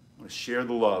 I want to share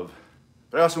the love.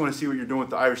 But I also want to see what you're doing with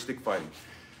the Irish stick fighting.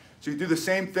 So you do the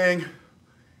same thing.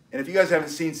 And if you guys haven't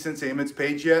seen Sensei Emmett's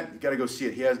page yet, you got to go see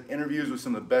it. He has interviews with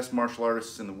some of the best martial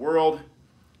artists in the world.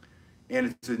 And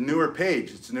it's a newer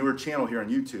page. It's a newer channel here on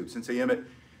YouTube. Sensei Emmett,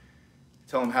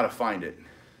 tell them how to find it.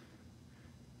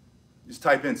 Just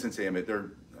type in Sensei Emmett.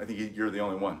 I think you're the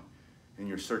only one in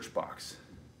your search box.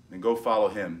 Then go follow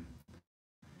him.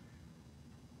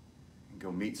 And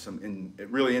go meet some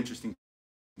really interesting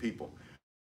people.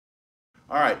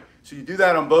 All right, so you do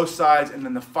that on both sides, and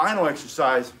then the final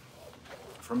exercise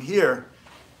from here,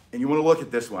 and you want to look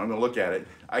at this one. I'm going to look at it.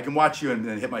 I can watch you and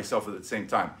then hit myself at the same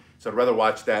time. So I'd rather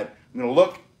watch that. I'm going to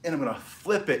look, and I'm going to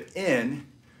flip it in,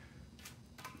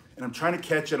 and I'm trying to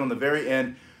catch it on the very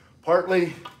end.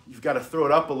 Partly, you've got to throw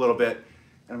it up a little bit,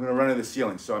 and I'm going to run to the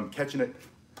ceiling. So I'm catching it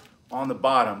on the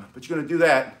bottom, but you're going to do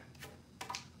that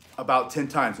about 10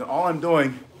 times. And all I'm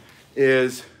doing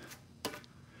is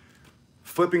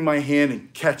flipping my hand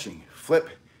and catching. Flip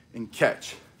and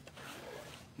catch.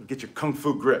 You'll get your kung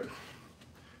fu grip.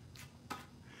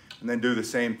 And then do the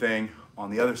same thing on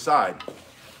the other side.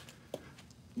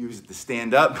 Use it to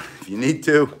stand up if you need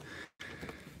to.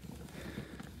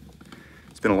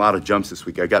 It's been a lot of jumps this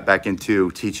week. I got back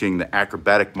into teaching the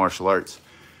acrobatic martial arts.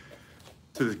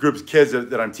 So the group of kids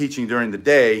that I'm teaching during the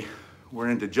day, we're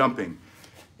into jumping.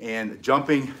 And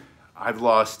jumping, I've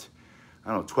lost,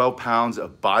 I don't know, 12 pounds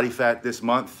of body fat this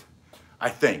month. I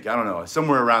think, I don't know,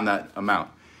 somewhere around that amount.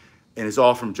 And it's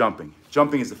all from jumping.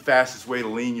 Jumping is the fastest way to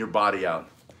lean your body out.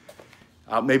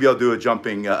 Maybe I'll do a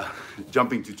jumping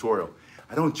tutorial.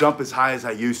 I don't jump as high as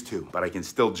I used to, but I can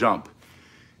still jump.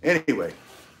 Anyway,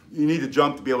 you need to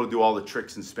jump to be able to do all the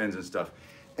tricks and spins and stuff.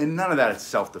 And none of that is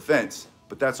self-defense,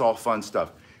 but that's all fun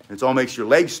stuff. And it all makes your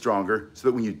legs stronger so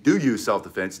that when you do use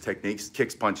self-defense techniques,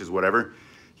 kicks, punches, whatever,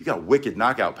 you got wicked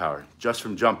knockout power just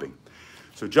from jumping.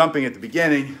 So jumping at the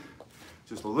beginning,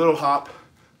 just a little hop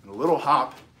and a little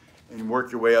hop, and you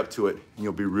work your way up to it, and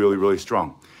you'll be really, really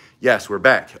strong. Yes, we're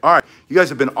back. All right, you guys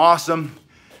have been awesome.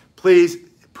 Please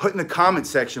put in the comment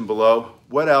section below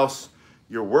what else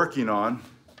you're working on.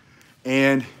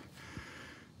 And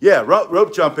yeah,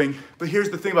 rope jumping. But here's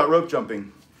the thing about rope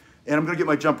jumping. And I'm gonna get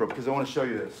my jump rope because I wanna show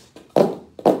you this.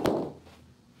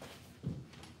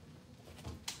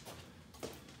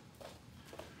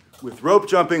 With rope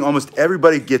jumping, almost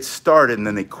everybody gets started and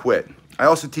then they quit. I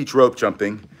also teach rope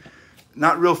jumping.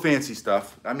 Not real fancy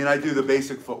stuff. I mean, I do the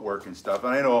basic footwork and stuff,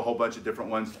 and I know a whole bunch of different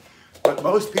ones. But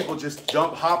most people just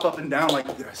hop up and down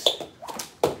like this.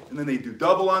 And then they do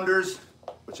double unders,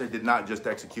 which I did not just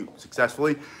execute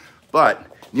successfully. But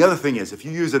the other thing is, if you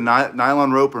use a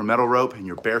nylon rope or metal rope and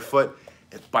you're barefoot,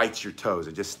 it bites your toes.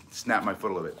 It just snapped my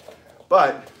foot a little bit.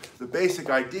 But the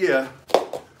basic idea,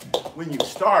 when you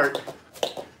start,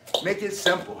 make it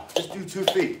simple. Just do 2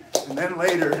 feet. And then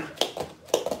later,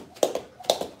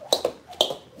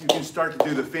 you can start to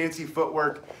do the fancy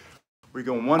footwork where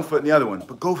you're going 1 foot and the other one.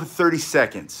 But go for 30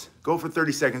 seconds. Go for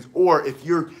 30 seconds. Or if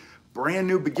you're brand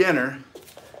new beginner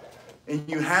and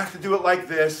you have to do it like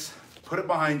this, put it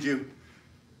behind you,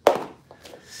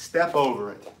 step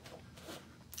over it.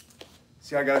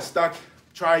 See, I got it stuck.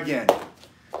 Try again.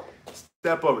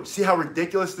 Step over it. See how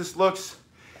ridiculous this looks?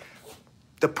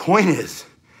 The point is,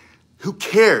 who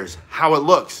cares how it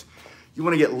looks? You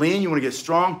want to get lean, you want to get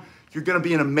strong, you're going to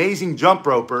be an amazing jump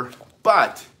roper,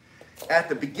 but at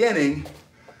the beginning,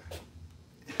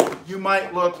 you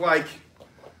might look like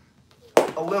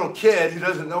a little kid who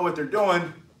doesn't know what they're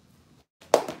doing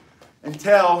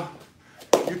until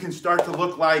you can start to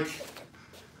look like,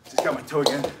 just got my toe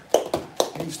again,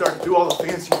 you can start to do all the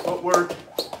fancy footwork,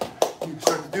 you can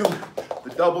start to do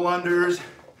the double unders,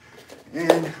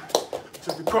 and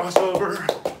start to crossover,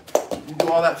 you do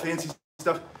all that fancy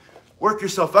stuff. Work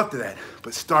yourself up to that,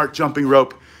 but start jumping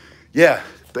rope. Yeah,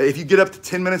 but if you get up to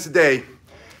 10 minutes a day,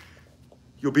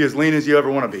 you'll be as lean as you ever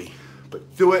want to be.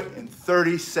 But do it in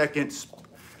 30 seconds,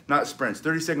 not sprints,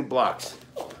 30-second blocks.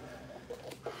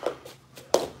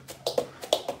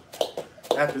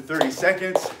 After 30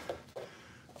 seconds,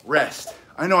 rest.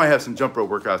 I know I have some jump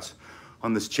rope workouts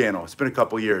on this channel. It's been a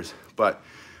couple years, but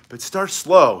start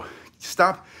slow.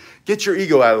 Stop, get your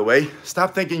ego out of the way.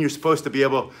 Stop thinking you're supposed to be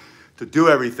able to do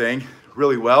everything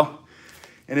really well.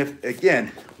 And if,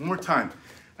 again, one more time,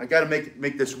 I gotta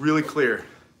make this really clear.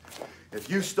 If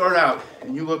you start out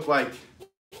and you look like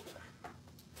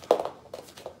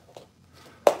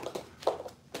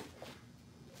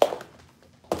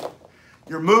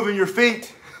you're moving your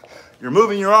feet, you're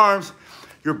moving your arms,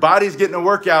 your body's getting a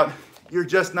workout, you're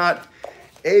just not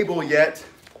able yet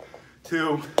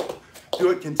to do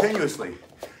it continuously.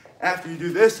 After you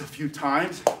do this a few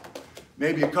times,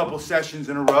 maybe a couple sessions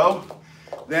in a row,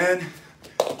 then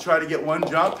you try to get one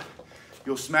jump,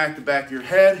 you'll smack the back of your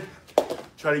head,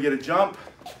 try to get a jump,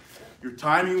 your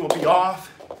timing will be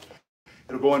off,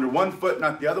 it'll go under one foot,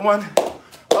 not the other one,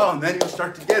 oh, and then you'll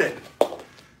start to get it.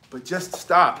 But just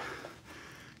stop.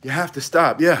 You have to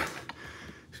stop, yeah.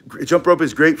 Jump rope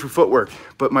is great for footwork,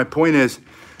 but my point is,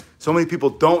 so many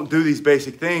people don't do these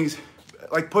basic things,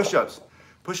 like push-ups.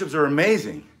 Push-ups are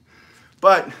amazing,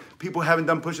 but people haven't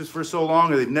done push-ups for so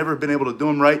long, or they've never been able to do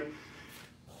them right.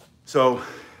 So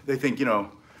they think, you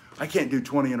know, I can't do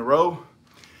 20 in a row.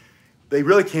 They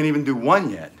really can't even do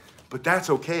one yet, but that's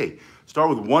okay. Start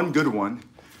with one good one,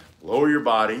 lower your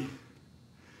body.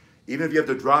 Even if you have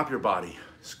to drop your body,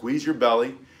 squeeze your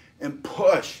belly and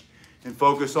push and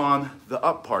focus on the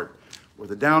up part or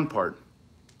the down part,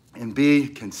 and be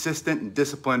consistent and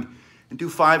disciplined and do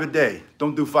 5 a day.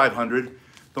 Don't do 500.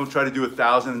 Don't try to do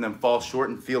 1,000 and then fall short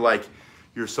and feel like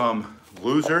you're some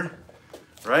loser,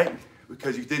 right?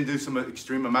 Because you didn't do some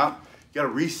extreme amount. You gotta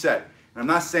reset.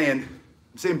 And I'm saying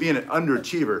being an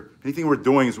underachiever. Anything we're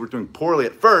doing is we're doing poorly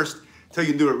at first until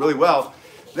you can do it really well.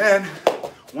 Then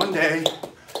one day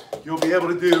you'll be able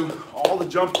to do all the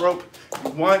jump rope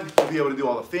you want. You'll be able to do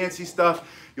all the fancy stuff.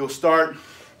 You'll start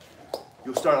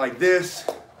like this,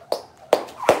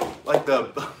 like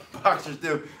the boxers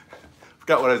do.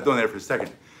 Forgot what I was doing there for a second.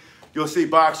 You'll see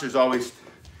boxers always,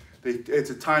 it's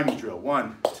a timing drill.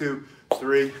 1, 2,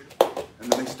 3,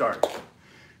 and then they start.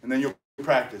 And then you'll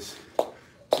practice.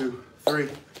 2, 3,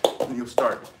 and then you'll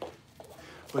start.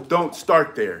 But don't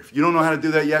start there. If you don't know how to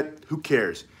do that yet, who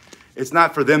cares? It's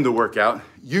not for them to work out.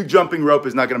 You jumping rope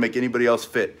is not gonna make anybody else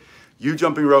fit. You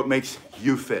jumping rope makes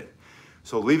you fit.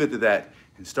 So leave it to that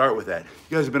and start with that.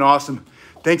 You guys have been awesome.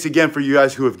 Thanks again for you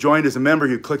guys who have joined as a member.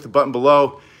 You click the button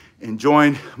below and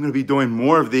join. I'm gonna be doing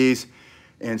more of these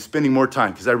and spending more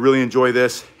time because I really enjoy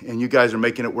this and you guys are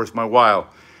making it worth my while.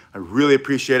 I really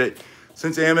appreciate it.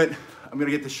 Since Amit, I'm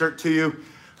gonna get the shirt to you.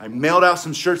 I mailed out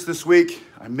some shirts this week.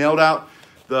 I mailed out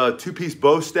the 2-piece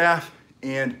bow staff,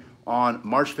 and on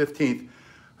March 15th,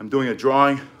 I'm doing a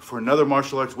drawing for another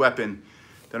martial arts weapon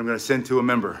that I'm gonna send to a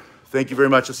member. Thank you very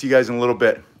much. I'll see you guys in a little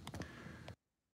bit.